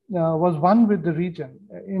was one with the region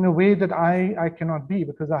in a way that I cannot be,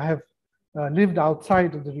 because I have lived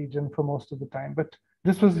outside of the region for most of the time. But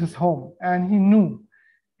this was his home, and he knew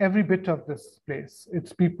every bit of this place,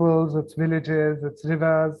 its peoples, its villages, its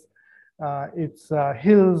rivers, its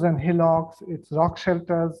hills and hillocks, its rock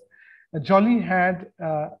shelters. Jolly had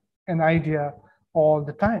an idea all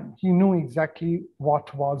the time. He knew exactly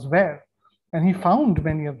what was where. And he found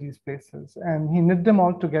many of these places, and he knit them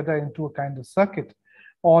all together into a kind of circuit,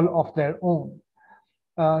 all of their own.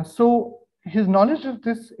 So his knowledge of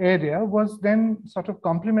this area was then sort of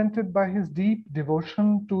complemented by his deep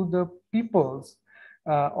devotion to the peoples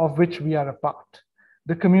of which we are a part,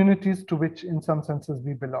 the communities to which in some senses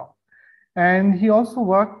we belong. And he also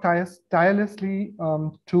worked tirelessly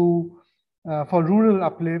for rural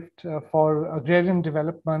uplift, for agrarian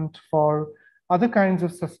development, for other kinds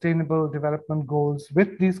of sustainable development goals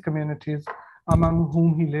with these communities among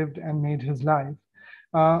whom he lived and made his life,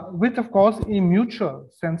 with, of course, a mutual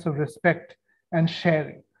sense of respect and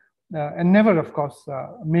sharing, and never, of course,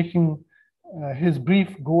 making his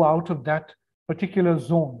brief go out of that particular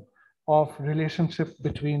zone of relationship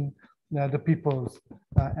between the peoples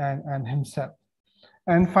and himself.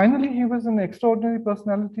 And finally, he was an extraordinary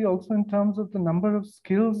personality also in terms of the number of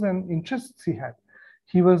skills and interests he had.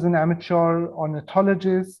 He was an amateur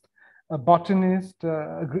ornithologist, a botanist,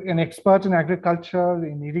 an expert in agriculture,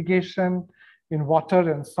 in irrigation, in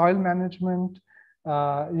water and soil management,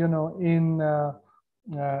 in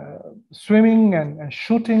swimming and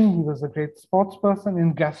shooting. He was a great sports person,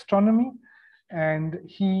 in gastronomy, and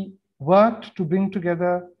he worked to bring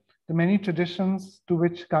together the many traditions to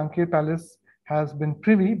which Kanker Palace has been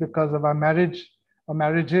privy because of our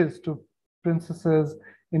marriages to princesses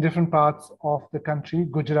in different parts of the country,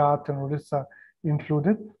 Gujarat and Orissa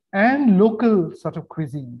included, and local sort of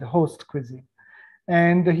cuisine, the host cuisine.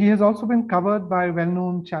 And he has also been covered by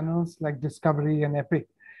well-known channels like Discovery and Epic.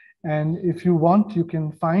 And if you want, you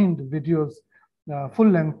can find videos,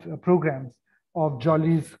 full-length programs of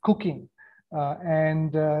Jolly's cooking.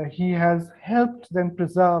 He has helped then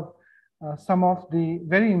preserve some of the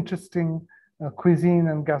very interesting cuisine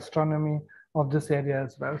and gastronomy of this area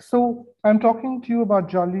as well. So I'm talking to you about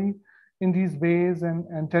Jolly in these ways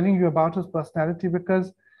and telling you about his personality,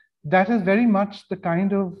 because that is very much the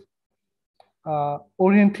kind of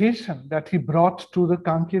orientation that he brought to the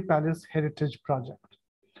Kanker Palace Heritage Project.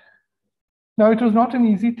 Now, it was not an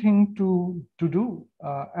easy thing to do.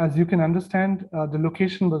 As you can understand, the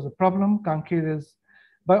location was a problem. Kanker is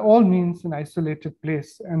by all means an isolated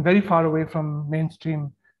place and very far away from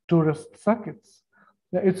mainstream tourist circuits.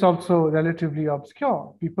 It's also relatively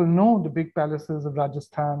obscure. People know the big palaces of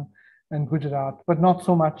Rajasthan and Gujarat, but not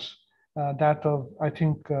so much that of, I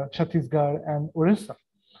think, Chhattisgarh and Orissa.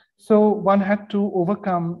 So one had to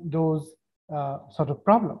overcome those sort of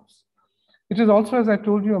problems. It is also, as I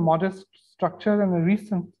told you, a modest structure and a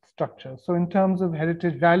recent structure. So in terms of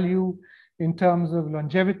heritage value, in terms of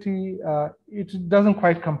longevity, it doesn't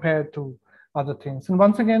quite compare to other things. And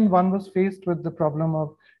once again, one was faced with the problem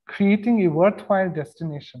of creating a worthwhile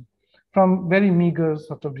destination from very meager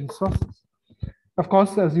sort of resources. Of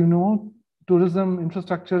course, as you know, tourism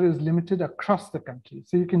infrastructure is limited across the country.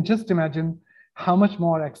 So you can just imagine how much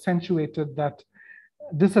more accentuated that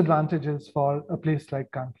disadvantage is for a place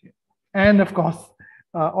like Kanker. And of course,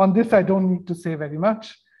 on this, I don't need to say very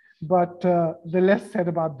much, but the less said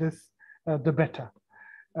about this, the better.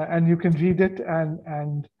 And you can read it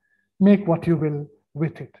and make what you will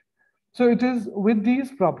with it. So it is with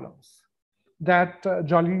these problems that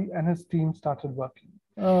Jolly and his team started working.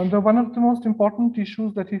 One of the most important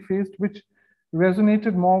issues that he faced, which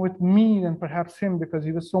resonated more with me than perhaps him, because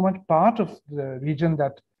he was so much part of the region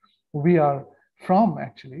that we are from,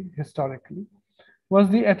 actually, historically, was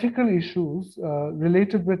the ethical issues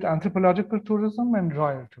related with anthropological tourism and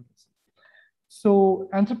royal tourism. So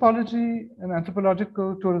anthropology and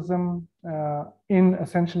anthropological tourism in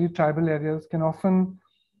essentially tribal areas can often,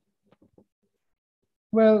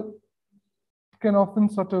 well,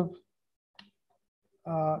 sort of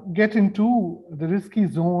get into the risky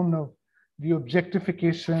zone of the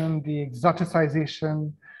objectification, the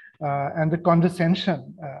exoticization, and the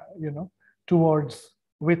condescension, towards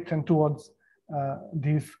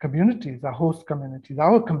these communities, our host communities,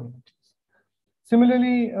 our communities.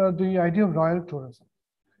 Similarly, the idea of royal tourism.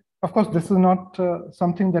 Of course, this is not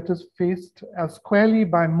something that is faced as squarely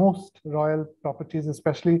by most royal properties,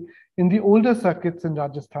 especially in the older circuits in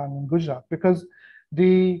Rajasthan and Gujarat, because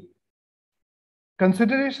the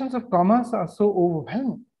considerations of commerce are so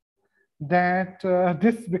overwhelming that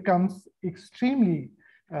this becomes extremely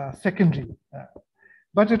secondary.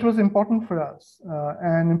 But it was important for us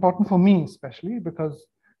and important for me, especially because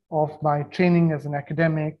of my training as an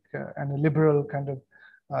academic and a liberal kind of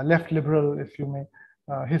left liberal, if you may,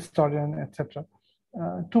 historian, etc.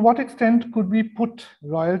 To what extent could we put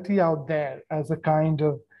royalty out there as a kind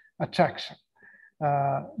of attraction?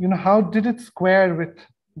 How did it square with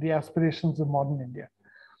the aspirations of modern India?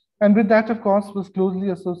 And with that, of course, was closely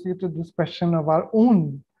associated this question of our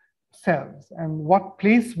own selves and what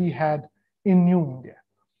place we had in New India.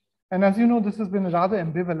 And as you know, this has been a rather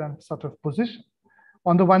ambivalent sort of position.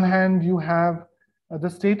 On the one hand, you have the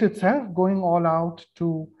state itself going all out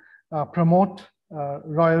to promote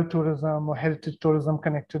royal tourism or heritage tourism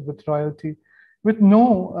connected with royalty, with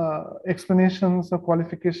no explanations or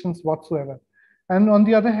qualifications whatsoever. And on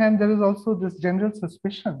the other hand, there is also this general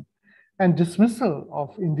suspicion and dismissal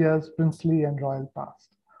of India's princely and royal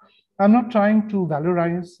past. I'm not trying to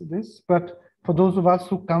valorize this, but for those of us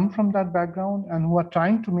who come from that background and who are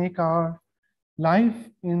trying to make our life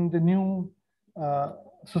in the new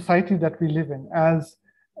society that we live in as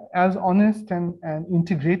honest and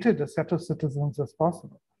integrated a set of citizens as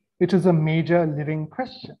possible, it is a major living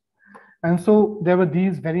question. And so there were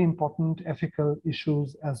these very important ethical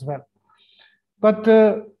issues as well. But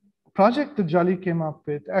the project that Jolly came up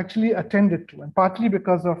with actually attended to, and partly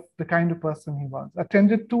because of the kind of person he was,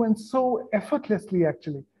 attended to and so effortlessly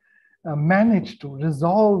actually managed to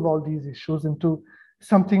resolve all these issues into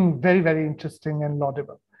something very, very interesting and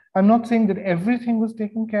laudable. I'm not saying that everything was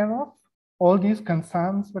taken care of, all these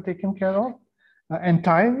concerns were taken care of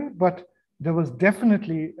entirely, but there was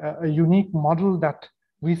definitely a unique model that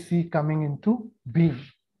we see coming into being.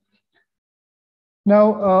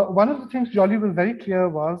 Now, one of the things Jolly was very clear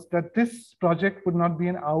was that this project would not be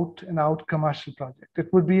an out-and-out commercial project.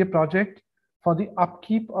 It would be a project for the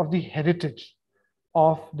upkeep of the heritage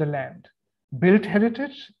of the land. Built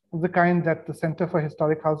heritage, of the kind that the Center for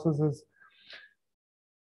Historic Houses is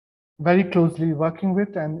very closely working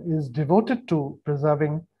with and is devoted to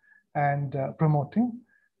preserving and promoting.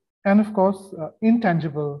 And of course,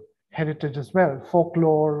 intangible heritage as well,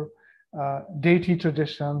 folklore, deity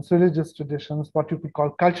traditions, religious traditions, what you could call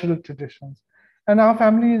cultural traditions. And our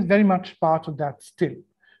family is very much part of that still.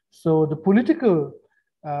 So the political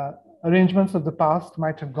arrangements of the past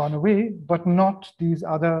might have gone away, but not these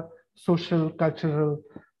other social, cultural,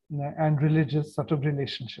 and religious sort of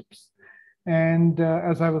relationships. And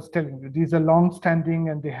as I was telling you, these are long-standing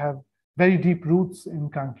and they have very deep roots in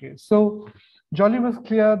Kanker. So Jolly was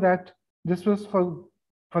clear that this was for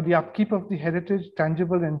the upkeep of the heritage,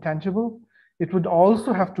 tangible and intangible. It would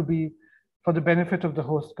also have to be for the benefit of the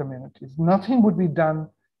host communities. Nothing would be done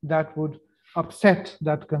that would upset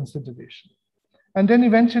that consideration. And then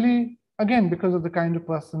eventually, again, because of the kind of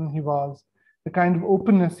person he was, the kind of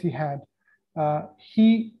openness he had,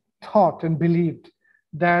 he thought and believed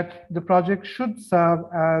that the project should serve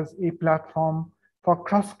as a platform for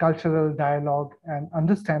cross-cultural dialogue and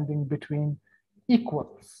understanding between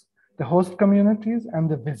equals, the host communities and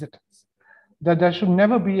the visitors. That there should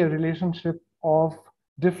never be a relationship of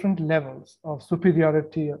different levels of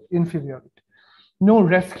superiority or inferiority. No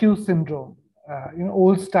rescue syndrome,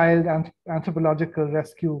 old-styled anthropological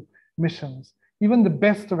rescue missions. Even the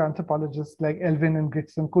best of anthropologists like Elvin and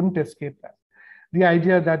Gritson couldn't escape that. The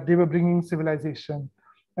idea that they were bringing civilization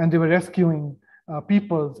and they were rescuing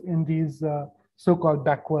peoples in these so-called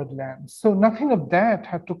backward lands. So nothing of that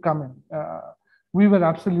had to come in. We were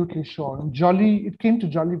absolutely sure. And Jolly, it came to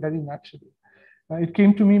Jolly very naturally. It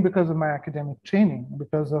came to me because of my academic training,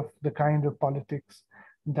 because of the kind of politics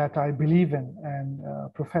that I believe in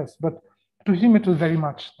and profess. But to him, it was very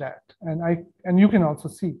much that. And you can also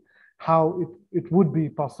see how it would be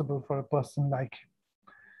possible for a person like him.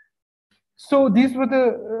 So these were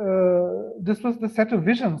this was the set of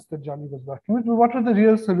visions that Jolly was working with. What were the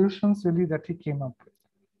real solutions really that he came up with?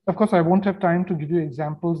 Of course, I won't have time to give you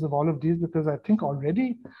examples of all of these because I think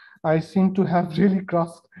already I seem to have really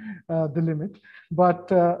crossed the limit. But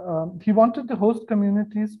he wanted the host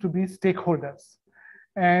communities to be stakeholders.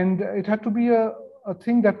 And it had to be a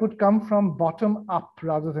thing that would come from bottom up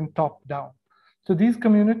rather than top down. So these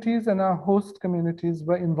communities and our host communities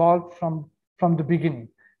were involved from the beginning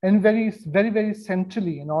and very, very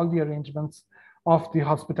centrally in all the arrangements of the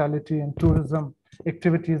hospitality and tourism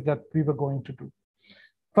activities that we were going to do.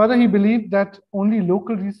 Further, he believed that only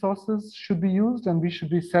local resources should be used and we should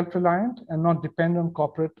be self-reliant and not depend on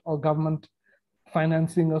corporate or government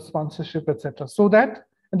financing or sponsorship, etc. So that,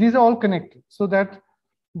 and these are all connected, so that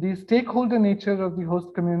the stakeholder nature of the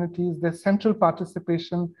host communities, their central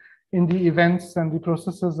participation in the events and the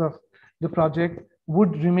processes of the project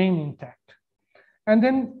would remain intact. And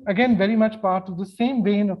then again, very much part of the same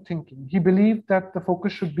vein of thinking, he believed that the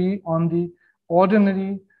focus should be on the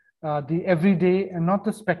ordinary, the everyday, and not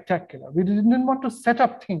the spectacular. We didn't want to set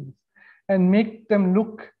up things and make them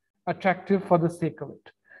look attractive for the sake of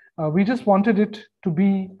it. We just wanted it to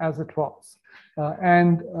be as it was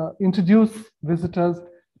and introduce visitors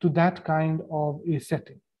to that kind of a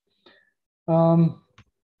setting.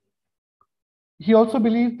 He also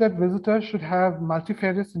believed that visitors should have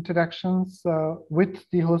multifarious interactions with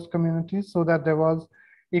the host communities so that there was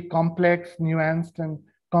a complex, nuanced, and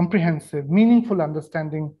comprehensive, meaningful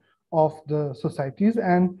understanding of the societies.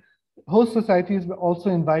 And host societies were also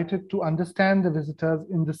invited to understand the visitors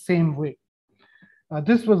in the same way.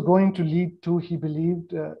 This was going to lead to, he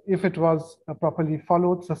believed, if it was properly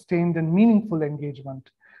followed, sustained and meaningful engagement,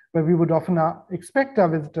 where we would often expect our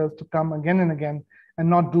visitors to come again and again and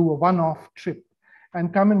not do a one-off trip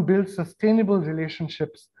and come and build sustainable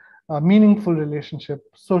relationships, meaningful relationships,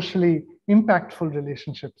 socially impactful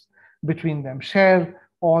relationships between them, share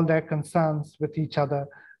all their concerns with each other,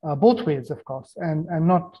 both ways, of course, and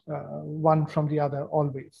not one from the other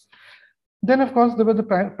always. Then, of course, there were the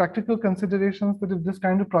practical considerations that if this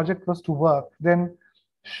kind of project was to work, then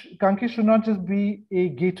Kanker should not just be a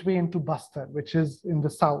gateway into Bastar, which is in the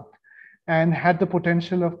south, and had the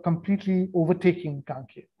potential of completely overtaking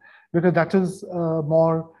Kanker, because that is a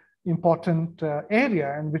more important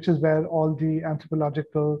area and which is where all the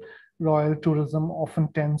anthropological royal tourism often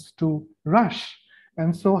tends to rush.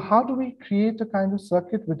 And so how do we create a kind of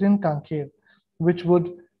circuit within Kanker which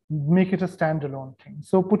would make it a standalone thing?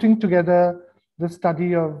 So putting together the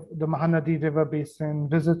study of the Mahanadi River Basin,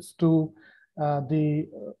 visits to the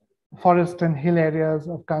forest and hill areas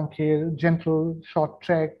of Kanker, gentle short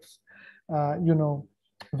treks,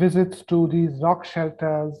 visits to these rock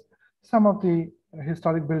shelters, some of the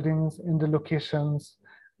historic buildings in the locations,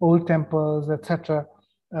 old temples, etc.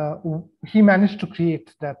 He managed to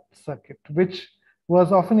create that circuit, which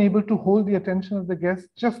was often able to hold the attention of the guests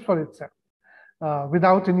just for itself,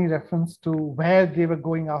 without any reference to where they were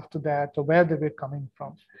going after that or where they were coming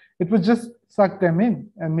from. It would just suck them in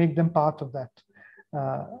and make them part of that,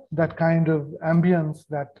 that kind of ambience,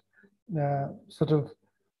 that sort of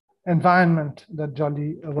environment that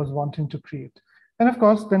Jolly was wanting to create. And of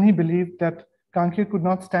course, then he believed that Kanker could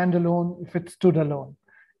not stand alone if it stood alone,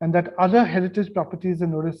 and that other heritage properties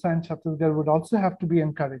in Orissa and Chhattisgarh would also have to be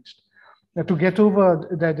encouraged to get over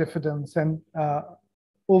their diffidence and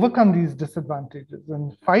overcome these disadvantages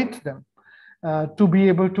and fight them to be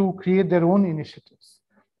able to create their own initiatives.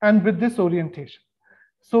 And with this orientation,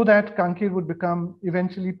 so that Kanker would become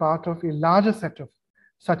eventually part of a larger set of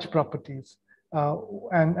such properties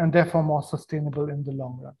and therefore more sustainable in the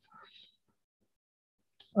long run.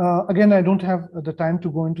 Again, I don't have the time to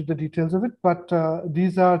go into the details of it, but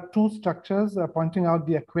these are two structures pointing out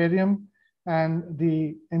the aquarium and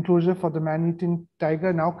the enclosure for the man-eating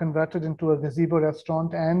tiger, now converted into a gazebo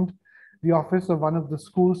restaurant, and the office of one of the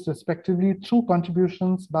schools, respectively, through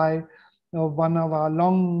contributions by one of our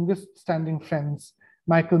longest standing friends,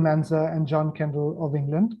 Michael Manzer and John Kendall of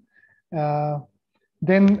England.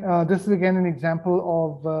 Then this is again an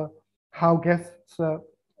example of how guests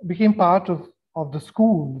became part of the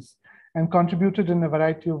schools and contributed in a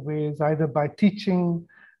variety of ways, either by teaching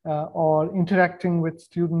or interacting with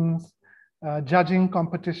students, judging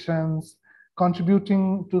competitions,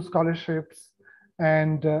 contributing to scholarships,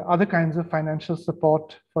 and other kinds of financial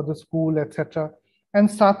support for the school, etc. And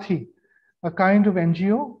Sathi, a kind of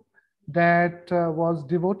NGO that was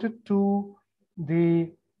devoted to the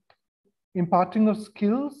imparting of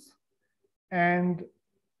skills and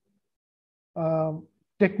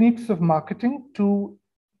techniques of marketing to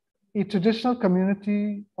a traditional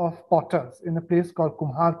community of potters in a place called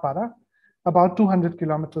Kumharpara, about 200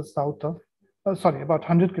 kilometers south of, about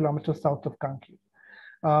 100 kilometers south of Kanker.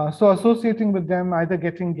 So associating with them, either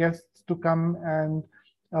getting guests to come and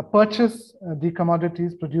purchase the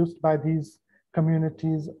commodities produced by these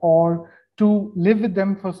communities, or to live with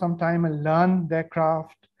them for some time and learn their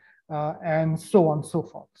craft, and so on and so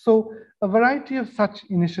forth. So a variety of such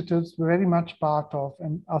initiatives were very much part of,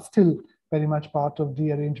 and are still very much part of,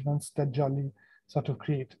 the arrangements that Jolly sort of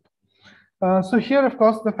created. So here, of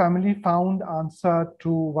course, the family found answer to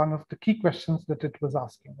one of the key questions that it was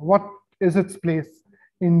asking. What is its place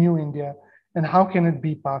in New India, and how can it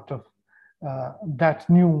be part of that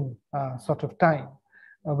new sort of time,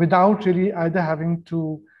 without really either having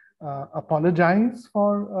to apologize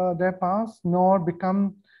for their past, nor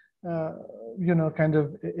become kind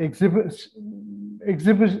of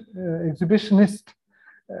exhibitionist,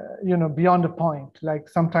 beyond a point, like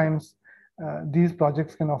sometimes these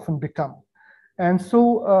projects can often become. And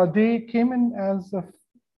so they came in as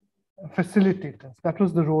facilitators. That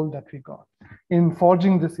was the role that we got in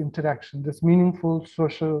forging this interaction, this meaningful,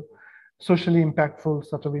 socially impactful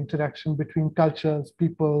sort of interaction between cultures,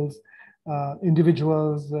 peoples,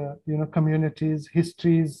 individuals, communities,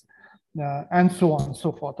 histories, and so on and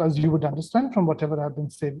so forth, as you would understand from whatever I've been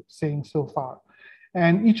saying so far.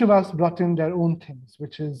 And each of us brought in their own things,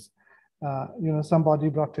 which is, somebody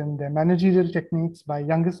brought in their managerial techniques. My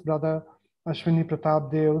youngest brother, Aditya Pratap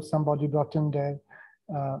Deo, somebody brought in their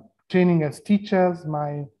training as teachers.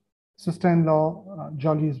 My sister-in-law,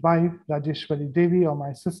 Jolly's wife, Rajeshwari Devi, or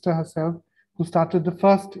my sister herself, who started the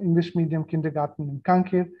first English medium kindergarten in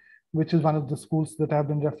Kanker, which is one of the schools that I've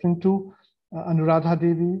been referring to. Anuradha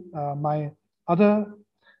Devi, my other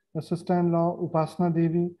sister-in-law, Upasana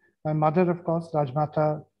Devi, my mother, of course,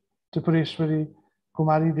 Rajmata Tripureshwari,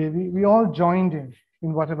 Kumari Devi. We all joined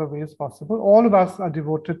in whatever way is possible. All of us are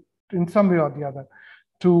devoted in some way or the other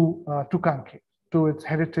to Kanker, to its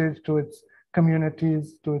heritage, to its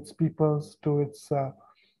communities, to its peoples, to its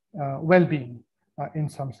well-being in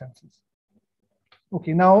some senses.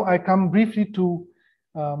 Okay, now I come briefly to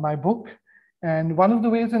my book. And one of the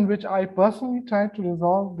ways in which I personally try to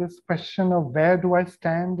resolve this question of where do I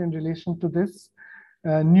stand in relation to this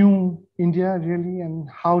new India, really, and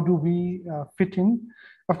how do we fit in?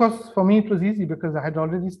 Of course, for me, it was easy because I had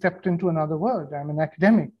already stepped into another world. I'm an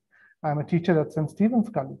academic. I'm a teacher at St. Stephen's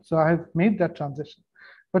College. So I have made that transition.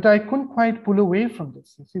 But I couldn't quite pull away from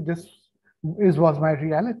this. You see, this was my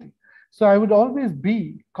reality. So I would always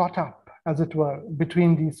be caught up, as it were,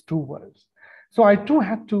 between these two worlds. So I too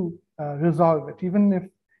had to resolve it, even if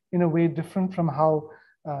in a way different from how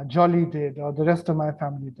Jolly did or the rest of my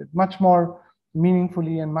family did, much more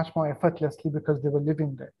meaningfully and much more effortlessly because they were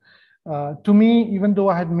living there. To me, even though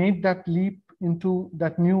I had made that leap into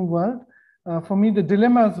that new world, for me, the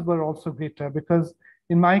dilemmas were also greater because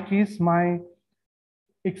in my case, my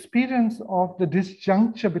experience of the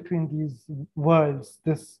disjuncture between these worlds,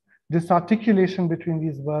 this disarticulation between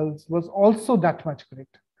these worlds was also that much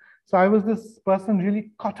greater. So I was this person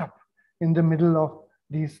really caught up in the middle of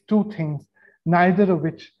these two things, neither of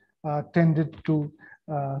which tended to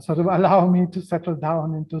sort of allow me to settle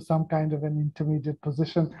down into some kind of an intermediate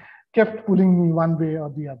position, kept pulling me one way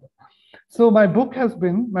or the other. So my book is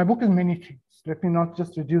many things. Let me not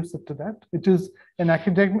just reduce it to that. It is an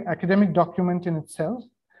academic document in itself,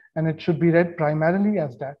 and it should be read primarily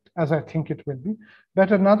as that, as I think it will be.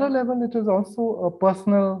 But at another level, it is also a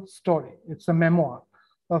personal story. It's a memoir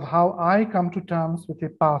of how I come to terms with a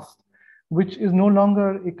past, which is no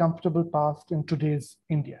longer a comfortable past in today's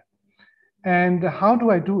India. And how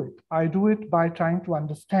do I do it? I do it by trying to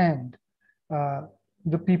understand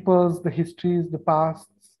the peoples, the histories, the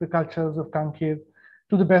pasts, the cultures of Kanker,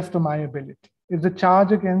 to the best of my ability. If the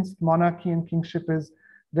charge against monarchy and kingship is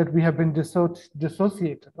that we have been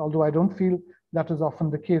dissociated, although I don't feel that is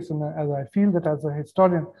often the case, and as I feel that as a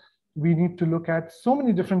historian, we need to look at so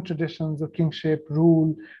many different traditions of kingship,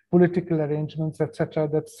 rule, political arrangements, etc.,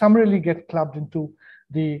 that summarily get clubbed into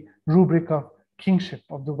the rubric of kingship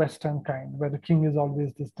of the Western kind, where the king is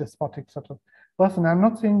always this despotic sort of person. I'm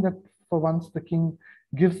not saying that for once the king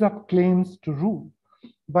gives up claims to rule,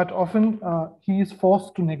 but often he is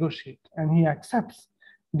forced to negotiate, and he accepts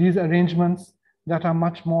these arrangements that are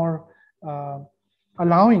much more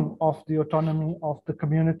allowing of the autonomy of the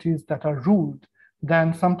communities that are ruled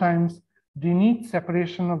than sometimes the neat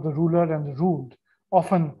separation of the ruler and the ruled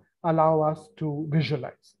often allow us to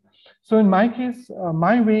visualize. So in my case,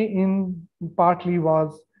 my way in partly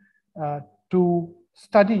was to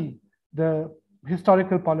study the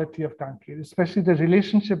historical polity of Kanker, especially the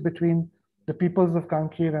relationship between the peoples of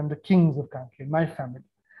Kanker and the kings of Kanker, my family.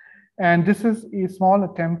 And this is a small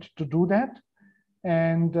attempt to do that.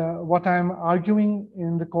 And what I'm arguing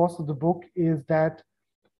in the course of the book is that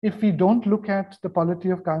if we don't look at the polity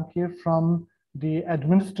of Kanker from the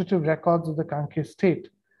administrative records of the Kanker state,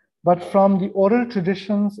 but from the oral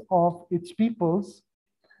traditions of its peoples,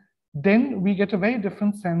 then we get a very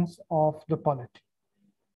different sense of the polity.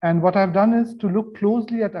 And what I've done is to look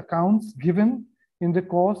closely at accounts given in the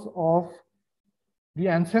course of the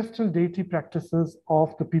ancestral deity practices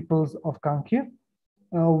of the peoples of Kanker,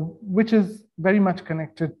 which is very much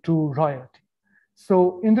connected to royalty.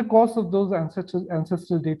 So in the course of those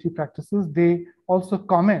ancestral deity practices, they also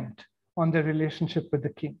comment on their relationship with the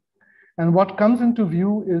king. And what comes into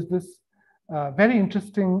view is this very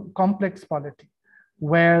interesting complex polity,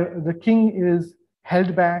 where the king is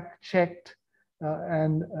held back, checked,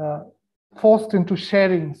 and forced into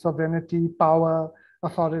sharing sovereignty, power,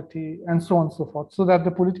 authority, and so on and so forth, so that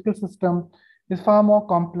the political system is far more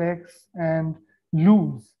complex and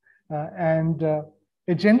loose and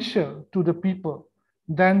agential to the people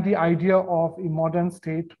than the idea of a modern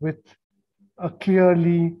state with a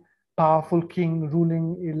clearly powerful king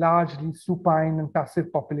ruling a largely supine and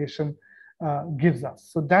passive population gives us.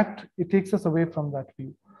 So that it takes us away from that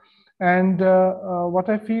view. And what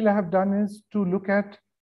I feel I have done is to look at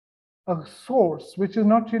a source which is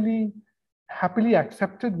not really happily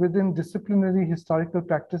accepted within disciplinary historical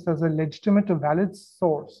practice as a legitimate or valid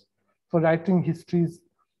source for writing histories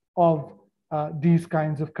of these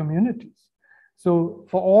kinds of communities. So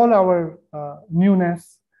for all our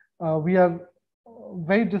newness, we are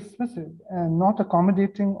very dismissive and not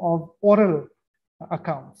accommodating of oral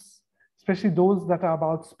accounts, especially those that are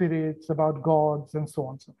about spirits, about gods, and so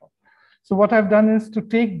on and so forth. So what I've done is to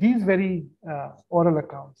take these very oral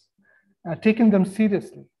accounts, taken them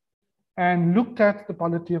seriously, and looked at the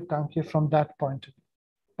polity of Kanker from that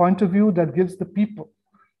point of view that gives the people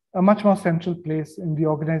a much more central place in the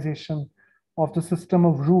organization of the system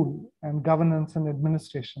of rule and governance and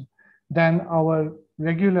administration than our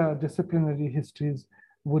regular disciplinary histories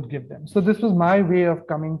would give them. So this was my way of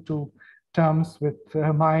coming to terms with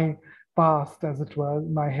my past, as it were,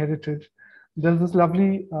 my heritage. There's this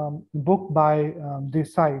lovely book by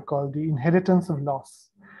Desai called The Inheritance of Loss.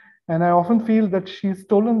 And I often feel that she's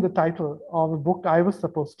stolen the title of a book I was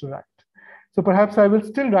supposed to write. So perhaps I will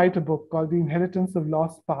still write a book called The Inheritance of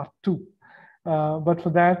Loss Part 2. But for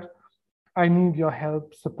that, I need your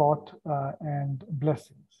help, support, and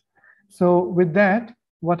blessings. So with that,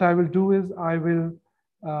 what I will do is I will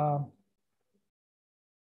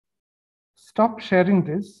stop sharing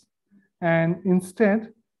this and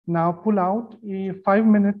instead now pull out a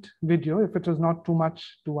 5-minute video, if it is not too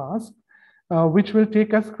much to ask, which will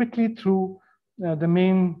take us quickly through the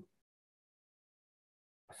main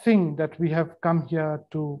thing that we have come here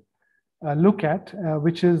to look at,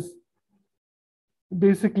 which is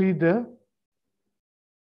basically the,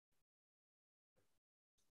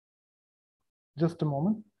 just a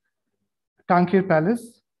moment, Kanker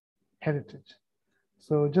Palace heritage.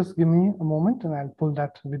 So just give me a moment and I'll pull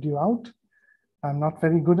that video out. I'm not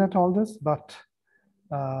very good at all this, but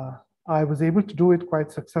I was able to do it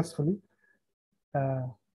quite successfully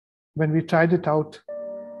when we tried it out.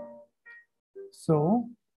 So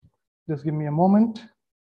just give me a moment.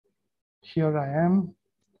 Here I am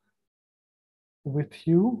with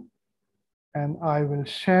you, and I will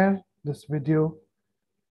share this video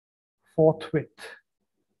forthwith.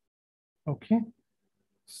 Okay,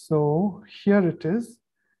 so here it is,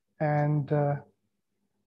 and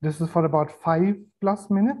this is for about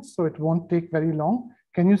 5+ minutes, so it won't take very long.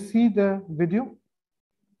 Can you see the video?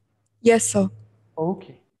 Yes, sir.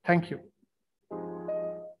 Okay, thank you.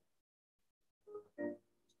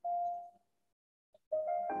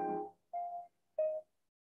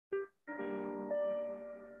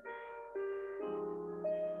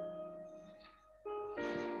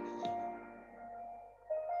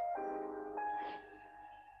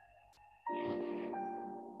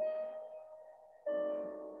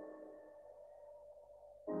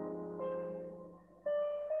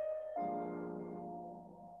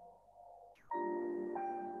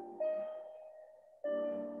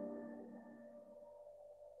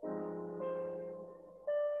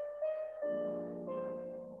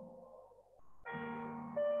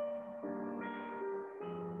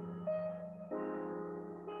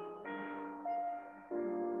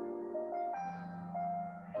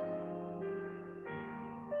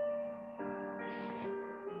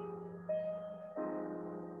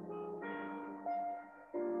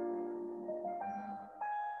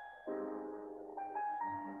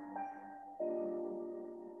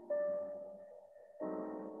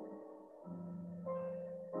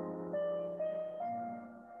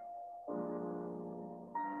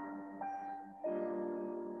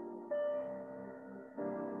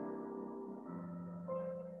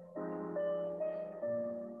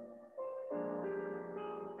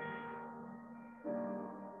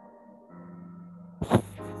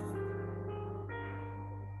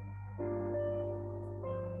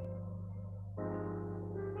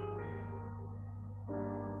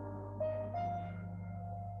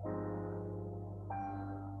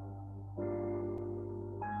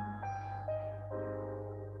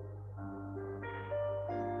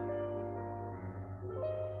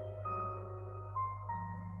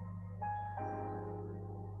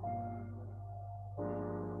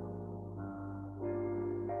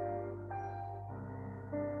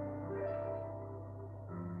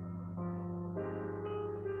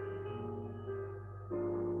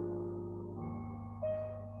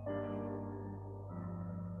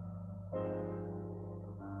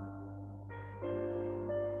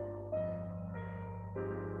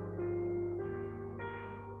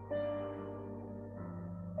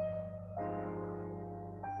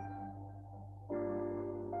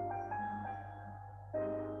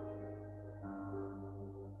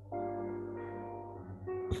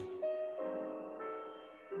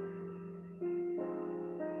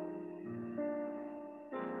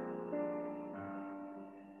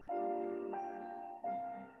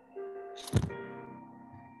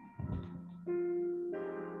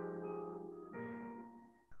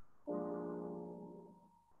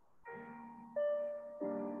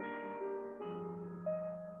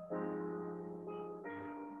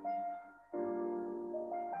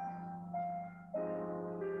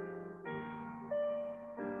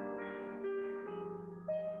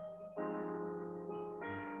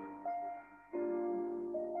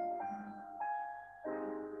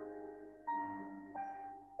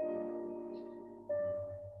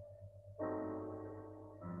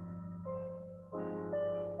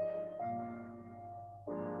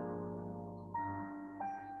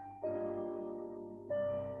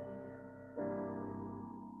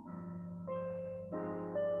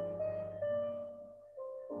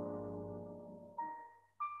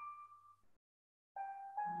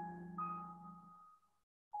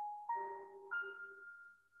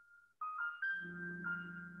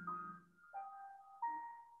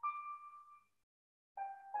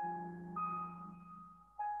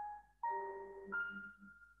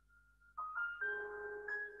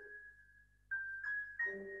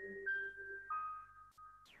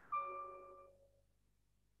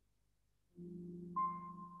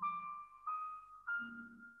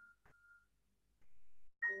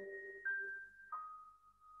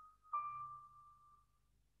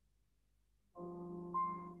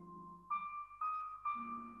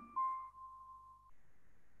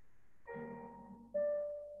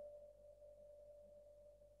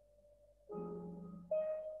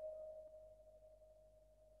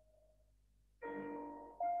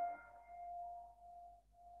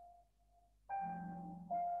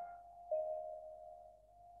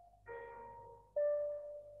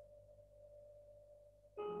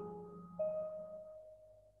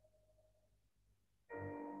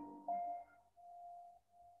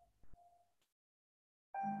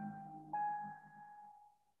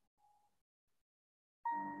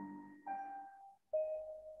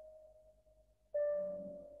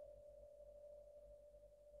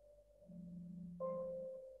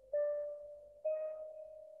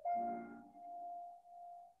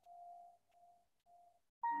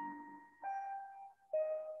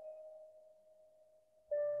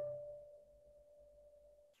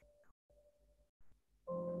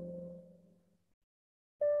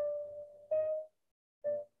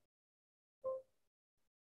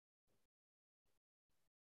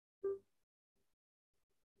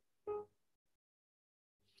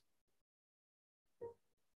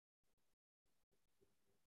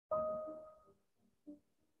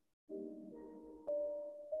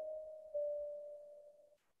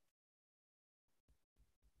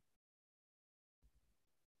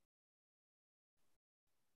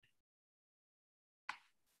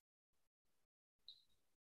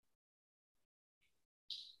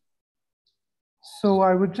 So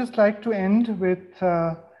I would just like to end with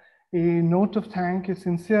a note of thanks, a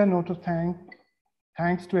sincere note of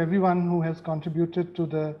thanks to everyone who has contributed to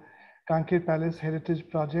the Kanker Palace Heritage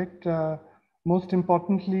Project. Most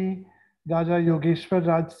importantly, Raja Yogeshwar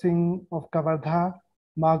Raj Singh of Kavardha,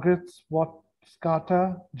 Margaret Watts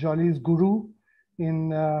Carter, Jolly's guru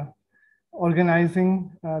in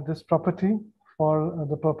organizing this property for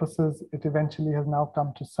the purposes it eventually has now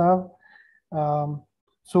come to serve.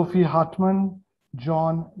 Sophie Hartman,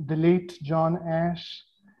 the late John Ash,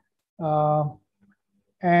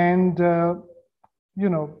 and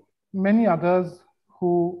many others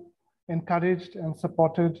who encouraged and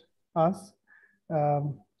supported us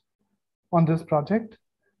on this project.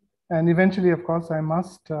 And eventually, of course, I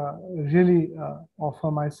must really offer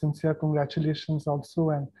my sincere congratulations also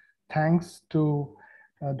and thanks to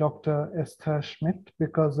Dr. Esther Schmidt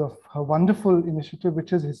because of her wonderful initiative,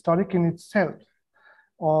 which is historic in itself,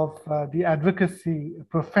 of the advocacy,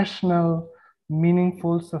 professional,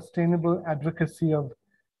 meaningful, sustainable advocacy of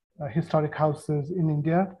historic houses in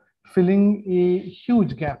India, filling a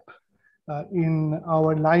huge gap in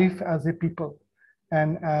our life as a people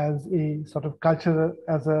and as a sort of culture,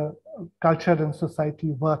 as a culture and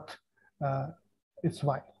society worth its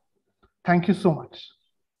while. Thank you so much.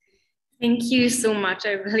 Thank you so much.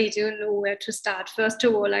 I really don't know where to start. First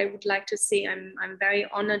of all, I would like to say I'm very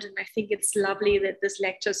honored, and I think it's lovely that this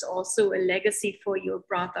lecture is also a legacy for your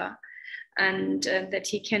brother, and that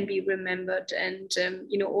he can be remembered. And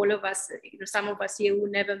you know, all of us, you know, some of us here who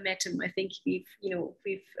never met him, I think you've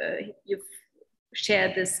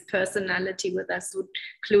shared this personality with us, so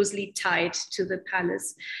closely tied to the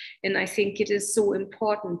palace. And I think it is so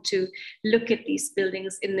important to look at these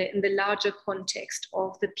buildings in the larger context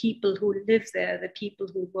of the people who live there, the people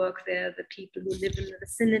who work there, the people who live in the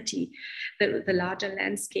vicinity, the larger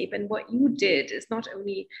landscape. And what you did is not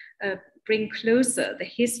only bring closer the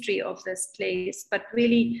history of this place, but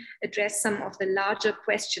really address some of the larger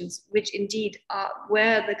questions, which indeed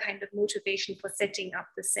were the kind of motivation for setting up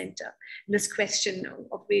the center. And this question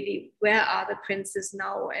of really, where are the princes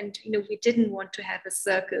now? And, you know, we didn't want to have a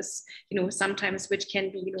circus, you know, sometimes which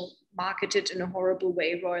can be, you know, marketed in a horrible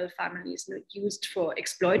way, royal families, you know, used for,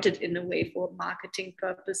 exploited in a way for marketing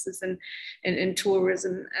purposes and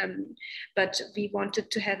tourism. But we wanted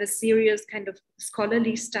to have a serious kind of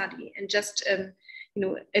scholarly study and just, you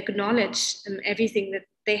know, acknowledge everything that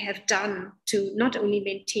they have done to not only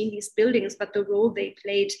maintain these buildings, but the role they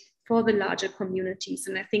played for the larger communities.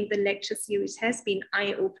 And I think the lecture series has been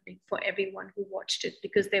eye-opening for everyone who watched it,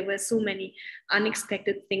 because there were so many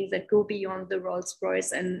unexpected things that go beyond the Rolls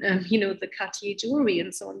Royce and you know, the Cartier jewelry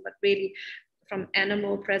and so on, but really from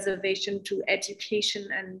animal preservation to education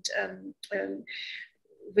and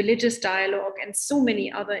religious dialogue and so many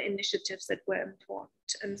other initiatives that were important.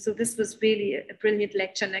 And so this was really a brilliant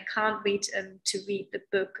lecture, and I can't wait to read the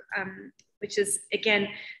book, which is, again,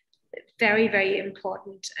 very, very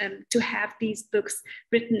important to have these books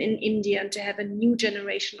written in India and to have a new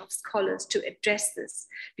generation of scholars to address this,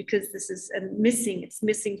 because this is missing. It's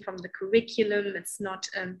missing from the curriculum. It's not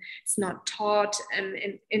taught, and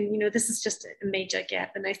you know, this is just a major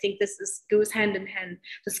gap. And I think this goes hand in hand,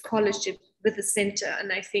 the scholarship with the center.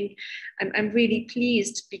 And I think I'm really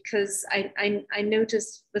pleased, because I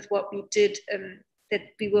noticed with what we did that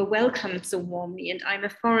we were welcomed so warmly. And I'm a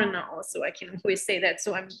foreigner also, I can always say that.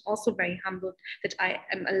 So I'm also very humbled that I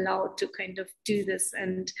am allowed to kind of do this.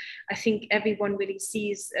 And I think everyone really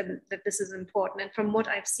sees that this is important. And from what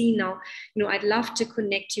I've seen now, you know, I'd love to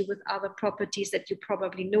connect you with other properties that you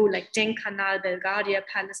probably know, like Den Canal, Belgravia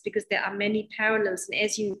Palace, because there are many parallels. And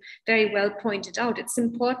as you very well pointed out, it's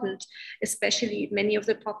important, especially many of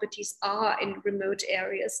the properties are in remote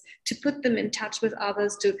areas, to put them in touch with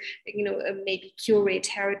others, to, you know, maybe curate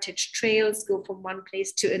heritage trails, go from one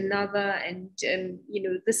place to another, and you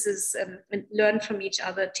know, this is learn from each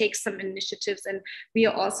other, take some initiatives. And we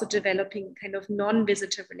are also developing kind of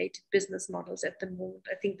non-visitor related business models at the moment.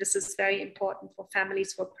 I think this is very important for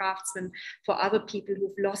families, for craftsmen, for other people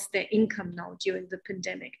who've lost their income now during the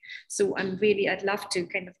pandemic. So I'd love to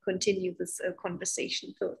kind of continue this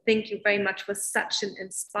conversation. So thank you very much for such an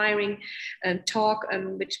inspiring talk,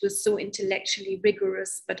 which was so intellectually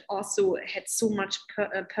rigorous, but also had so much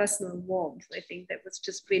personal warmth. I think that was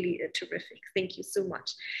just really terrific. Thank you so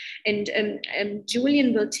much. And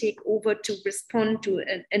Julian will take over to respond to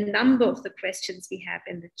a number of the questions we have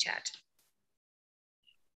in the chat.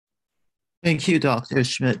 Thank you, Dr.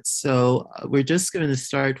 Schmidt. So we're just going to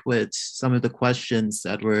start with some of the questions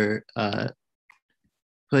that were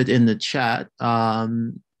put in the chat.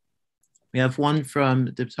 We have one from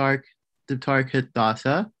Diptark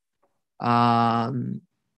Datta.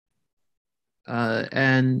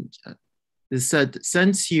 And it said,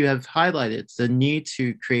 since you have highlighted the need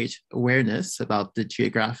to create awareness about the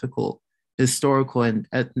geographical, historical, and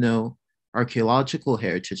ethno-archaeological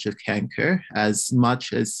heritage of Kanker, as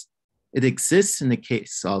much as it exists in the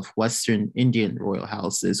case of Western Indian royal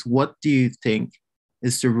houses, what do you think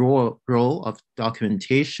is the role of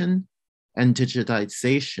documentation and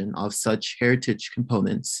digitization of such heritage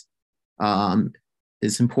components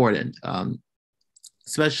is important?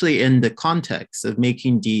 Especially in the context of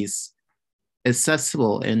making these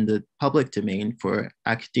accessible in the public domain for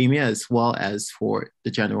academia as well as for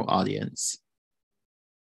the general audience.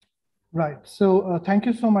 Right. So thank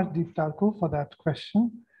you so much, Deep Talko, for that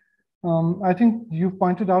question. I think you've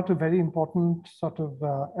pointed out a very important sort of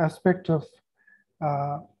aspect of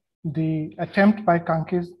the attempt by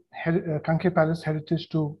Kanker Palace Heritage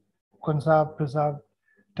to conserve, preserve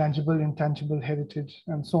tangible, intangible heritage,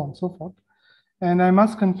 and so on and so forth. And I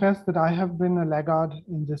must confess that I have been a laggard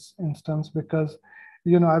in this instance because,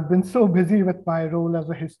 I've been so busy with my role as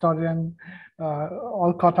a historian,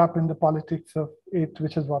 all caught up in the politics of it,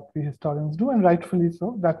 which is what we historians do, and rightfully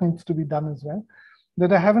so. That needs to be done as well.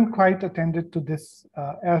 That I haven't quite attended to this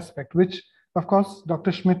aspect, which, of course,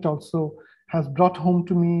 Dr. Schmidt also has brought home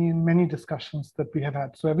to me in many discussions that we have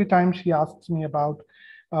had. So every time she asks me about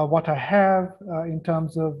what I have in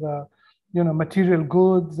terms of material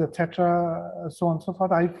goods, etc., so on and so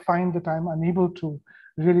forth, I find that I'm unable to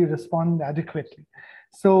really respond adequately.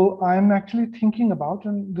 So I'm actually thinking about,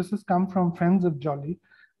 and this has come from friends of Jolly,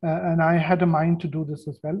 and I had a mind to do this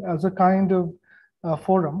as well, as a kind of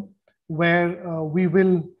forum where we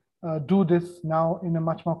will do this now in a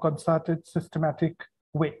much more concerted, systematic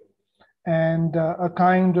way. And a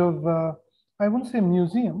kind of, I wouldn't say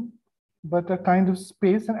museum, but a kind of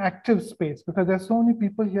space, an active space, because there's so many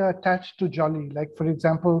people here attached to Jolly. Like, for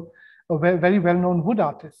example, a very well-known wood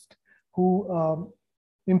artist who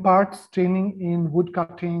imparts training in wood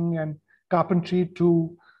cutting and carpentry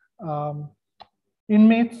to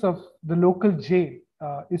inmates of the local jail,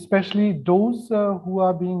 especially those who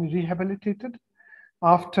are being rehabilitated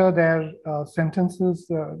after their sentences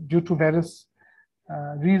due to various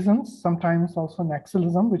reasons, sometimes also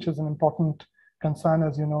naxalism, which is an important concern,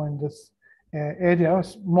 as you know, in this area,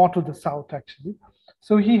 more to the south, actually.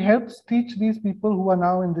 So he helps teach these people who are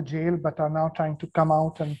now in the jail, but are now trying to come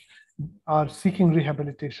out and are seeking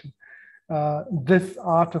rehabilitation, this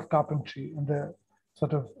art of carpentry and the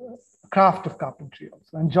sort of craft of carpentry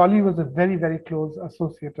also. And Jolly was a very, very close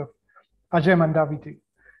associate of Ajay Mandaviji.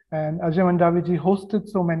 And Ajay Mandaviji hosted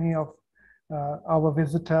so many of our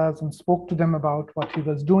visitors and spoke to them about what he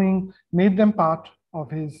was doing, made them part of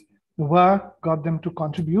his work, got them to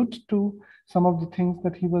contribute to some of the things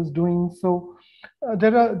that he was doing. So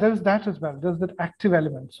there's that as well. There's that active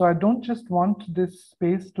element. So I don't just want this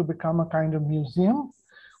space to become a kind of museum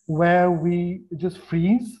where we just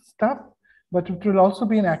freeze stuff, but it will also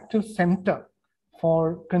be an active center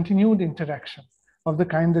for continued interaction of the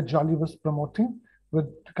kind that Jolly was promoting, with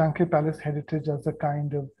Kanker Palace Heritage as a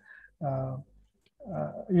kind of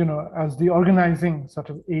as the organizing sort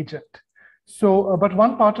of agent. So, but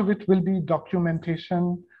one part of it will be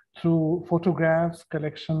documentation through photographs,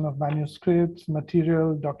 collection of manuscripts,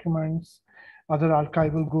 material, documents, other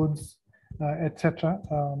archival goods, etc.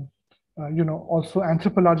 Also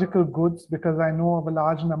anthropological goods, because I know of a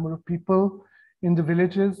large number of people in the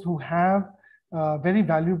villages who have very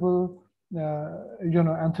valuable,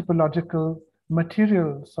 anthropological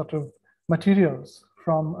materials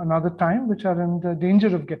from another time, which are in the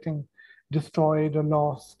danger of getting destroyed or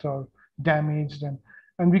lost or damaged.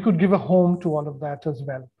 And we could give a home to all of that as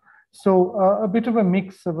well. So a bit of a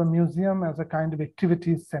mix of a museum as a kind of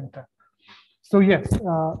activities center. So yes,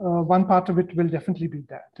 one part of it will definitely be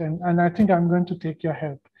that. And I think I'm going to take your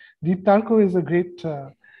help. Deep Tarko is a great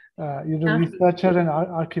researcher and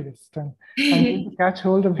archivist. And I'm going to catch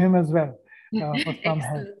hold of him as well. For some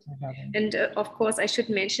help. And of course, I should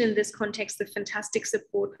mention in this context the fantastic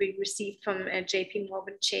support we received from JP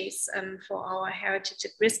Morgan Chase for our Heritage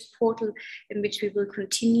at Risk portal, in which we will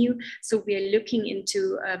continue. So we are looking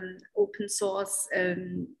into open source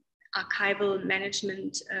archival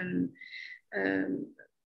management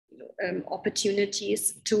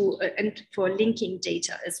opportunities to and for linking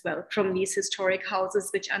data as well from these historic houses,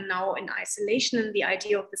 which are now in isolation. And the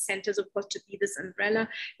idea of the centers, of course, to be this umbrella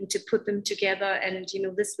and to put them together. And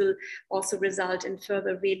this will also result in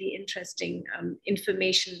further really interesting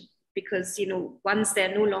information, because once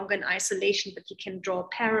they're no longer in isolation, but you can draw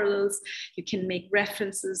parallels, you can make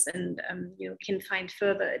references, and you can find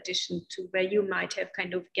further addition to where you might have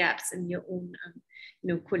kind of gaps in your own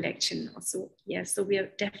collection also. Yeah, so we are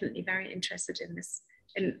definitely very interested in this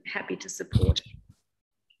and happy to support.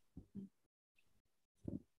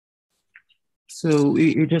 So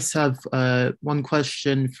we just have one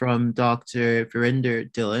question from Dr.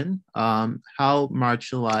 Virinder Dhillon. How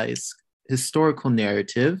marginalized historical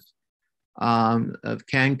narrative of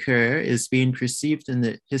Kanker is being perceived in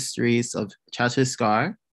the histories of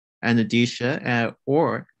Chhattisgarh and Odisha,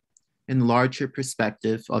 or in larger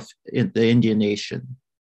perspective of the Indian nation?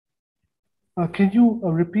 Can you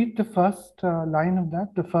repeat the first line of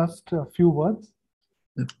that, the first few words?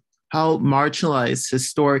 How marginalized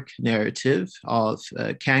historic narrative of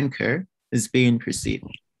Kanker is being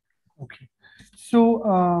perceived? Okay. So,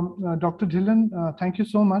 Dr. Dhillon, thank you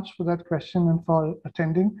so much for that question and for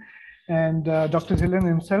attending. And Dr. Dhillon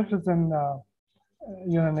himself is an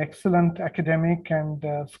excellent academic and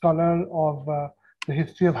scholar of the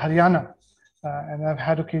history of Haryana. And I've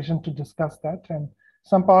had occasion to discuss that. And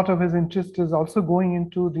some part of his interest is also going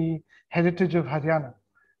into the heritage of Haryana.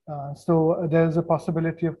 So there's a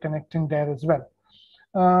possibility of connecting there as well.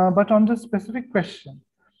 But on the specific question,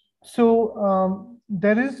 so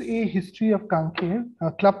there is a history of Kanker,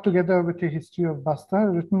 clubbed together with a history of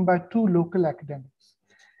Bastar, written by two local academics.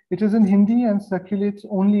 It is in Hindi and circulates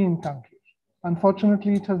only in Kanker.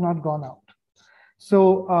 Unfortunately, it has not gone out.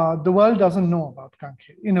 So the world doesn't know about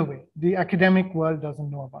Kanker in a way. The academic world doesn't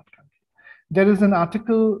know about Kanker. There is an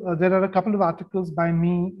article, there are a couple of articles by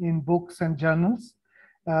me in books and journals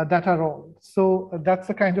that are all. So that's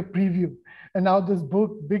a kind of preview. And now this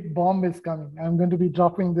book, big bomb is coming. I'm going to be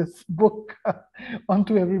dropping this book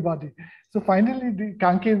onto everybody. So finally, the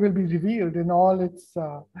Kanker will be revealed in all its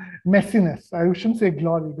messiness. I shouldn't say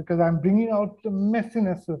glory, because I'm bringing out the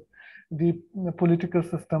messiness of the political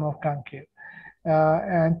system of Kanker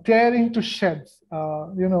and tearing to shreds,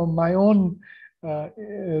 my own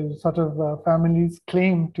sort of family's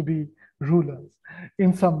claim to be rulers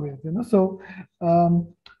in some ways,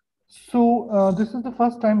 So this is the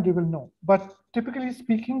first time they will know. But typically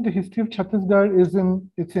speaking, the history of Chhattisgarh is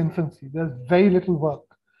in its infancy. There's very little work.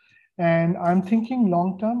 And I'm thinking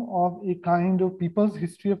long term of a kind of people's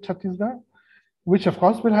history of Chhattisgarh, which of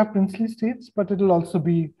course will have princely states, but it'll also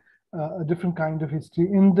be a different kind of history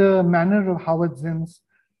in the manner of Howard Zinn's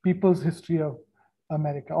People's History of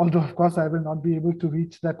America. Although, of course, I will not be able to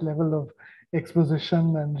reach that level of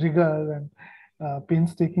exposition and rigor and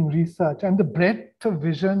painstaking research and the breadth of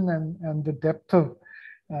vision and the depth of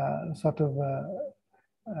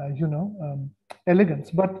elegance,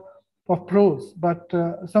 but of prose, but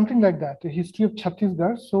something like that, a history of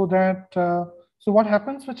Chhattisgarh, so that, so what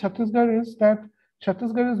happens for Chhattisgarh is that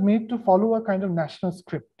Chhattisgarh is made to follow a kind of national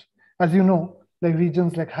script. As you know, like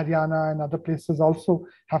regions like Haryana and other places also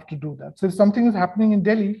have to do that. So if something is happening in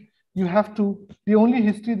Delhi, you have to, the only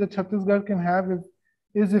history that Chhattisgarh can have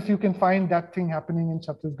is if you can find that thing happening in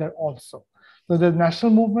Chhattisgarh also. So there's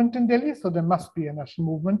national movement in Delhi, so there must be a national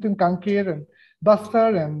movement in Kanker and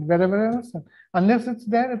Bastar and wherever else. And unless it's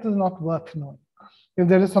there, it is not worth knowing. If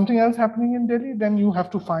there is something else happening in Delhi, then you have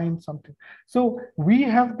to find something. So we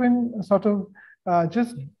have been sort of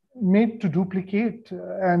just made to duplicate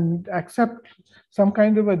and accept some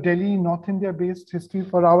kind of a Delhi, North India based history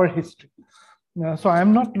for our history. So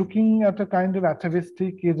I'm not looking at a kind of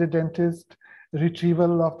atavistic, irredentist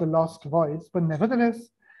retrieval of the lost voice, but nevertheless,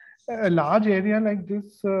 a large area like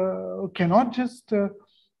this cannot just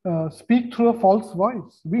speak through a false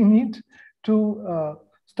voice. We need to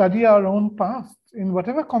study our own past in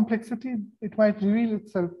whatever complexity it might reveal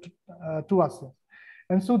itself to us.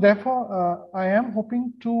 And so therefore, I am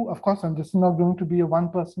hoping to, of course, and this is not going to be a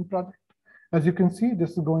one-person project. As you can see,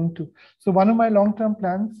 this is going to. So one of my long-term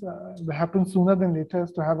plans that happens sooner than later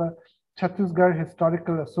is to have a Chhattisgarh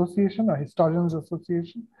Historical Association or Historians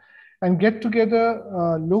Association and get together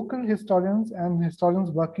local historians and historians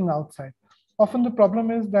working outside. Often the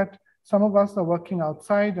problem is that some of us are working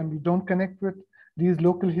outside and we don't connect with these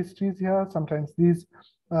local histories here. Sometimes these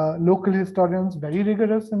local historians, very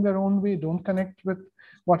rigorous in their own way, don't connect with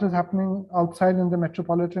what is happening outside in the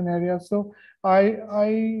metropolitan area. So I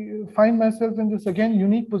find myself in this, again,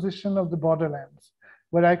 unique position of the borderlands,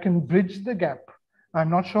 where I can bridge the gap. I'm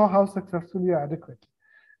not sure how successfully or adequately.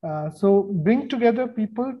 So bring together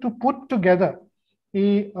people to put together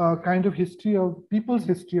a kind of history of people's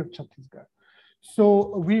history of Chhattisgarh.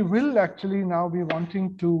 So we will actually now be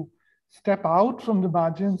wanting to step out from the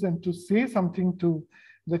margins and to say something to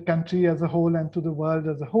the country as a whole and to the world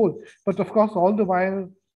as a whole. But of course, all the while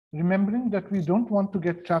remembering that we don't want to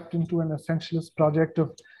get trapped into an essentialist project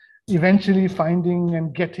of eventually finding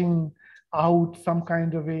and getting out some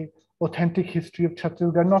kind of a authentic history of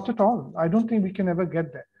Chhattisgarh. Not at all. I don't think we can ever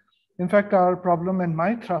get there. In fact, our problem and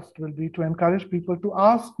my thrust will be to encourage people to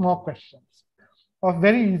ask more questions of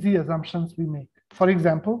very easy assumptions we make. For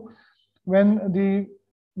example, when the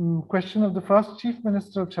question of the first chief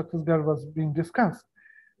minister of Chhattisgarh was being discussed,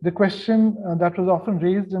 the question that was often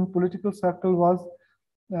raised in political circle was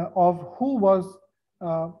of who was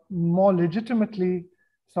more legitimately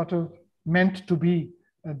sort of meant to be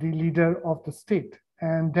the leader of the state.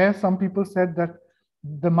 And there some people said that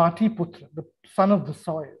the Mati Putra, the son of the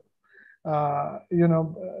soil,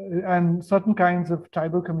 and certain kinds of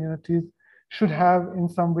tribal communities should have in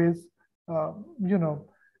some ways,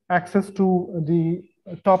 access to the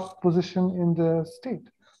top position in the state.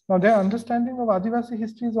 Now, their understanding of Adivasi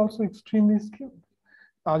history is also extremely skewed.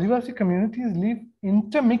 Adivasi communities live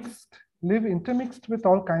intermixed live intermixed with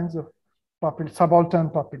all kinds of subaltern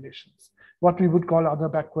populations, what we would call other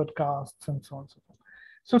backward castes and so on and so forth.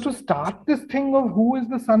 So to start this thing of who is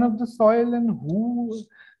the son of the soil and who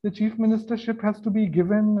the chief ministership has to be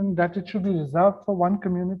given and that it should be reserved for one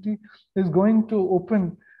community is going to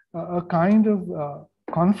open a kind of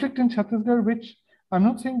conflict in Chhattisgarh, which I'm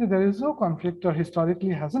not saying that there is no conflict or historically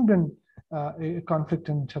hasn't been a conflict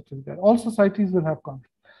in Chhattisgarh. All societies will have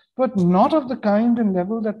conflict, but not of the kind and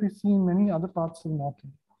level that we see in many other parts of North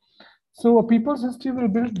India. So a people's history will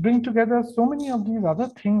bring together so many of these other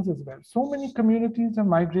things as well. So many communities have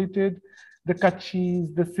migrated, the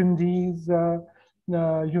Kutchis, the Sindhis,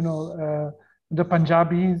 the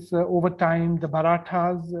Punjabis over time, the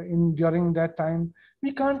Marathas during that time.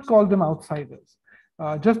 We can't call them outsiders.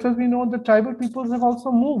 Just as we know, the tribal peoples have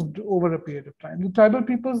also moved over a period of time. The tribal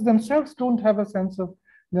peoples themselves don't have a sense of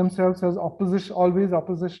themselves as opposition, always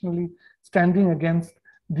oppositionally standing against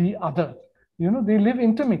the other. They live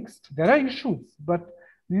intermixed. There are issues, but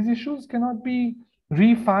these issues cannot be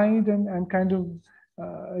refined and kind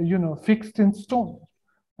of, fixed in stone.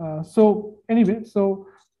 So anyway,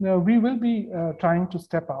 we will be trying to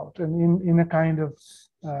step out and in a kind of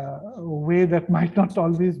way that might not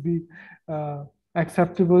always be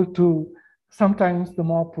acceptable to sometimes the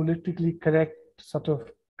more politically correct sort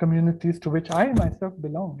of communities to which I myself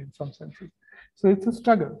belong in some senses. So it's a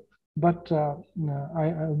struggle, but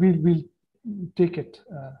we'll take it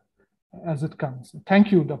as it comes.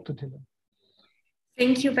 Thank you, Dr. Dhillon.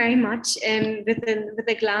 Thank you very much. With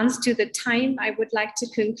a glance to the time, I would like to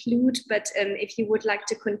conclude, but if you would like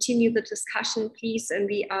to continue the discussion, please, and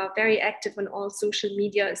we are very active on all social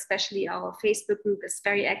media, especially our Facebook group is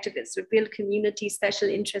very active. It's a real community, special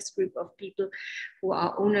interest group of people who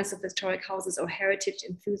are owners of historic houses or heritage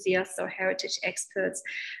enthusiasts or heritage experts.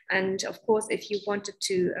 And of course, if you wanted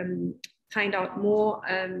to find out more,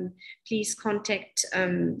 please contact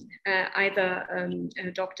either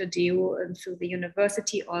Dr. Deo through the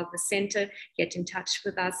university or the center. Get in touch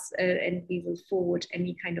with us and we will forward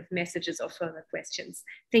any kind of messages or further questions.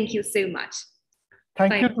 Thank you so much.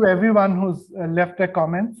 Thank you to everyone who's left their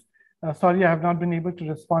comments. Sorry, I have not been able to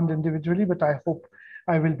respond individually, but I hope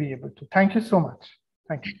I will be able to. Thank you so much.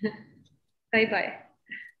 Thank you. Bye-bye.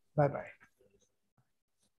 Bye-bye.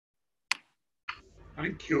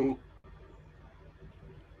 Thank you.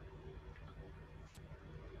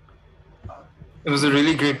 It was a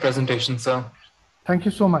really great presentation, sir. Thank you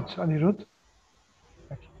so much, Anirudh.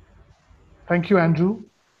 Thank you, Andrew.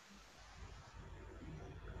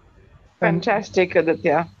 Fantastic,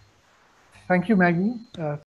 Aditya. Thank you, Maggie.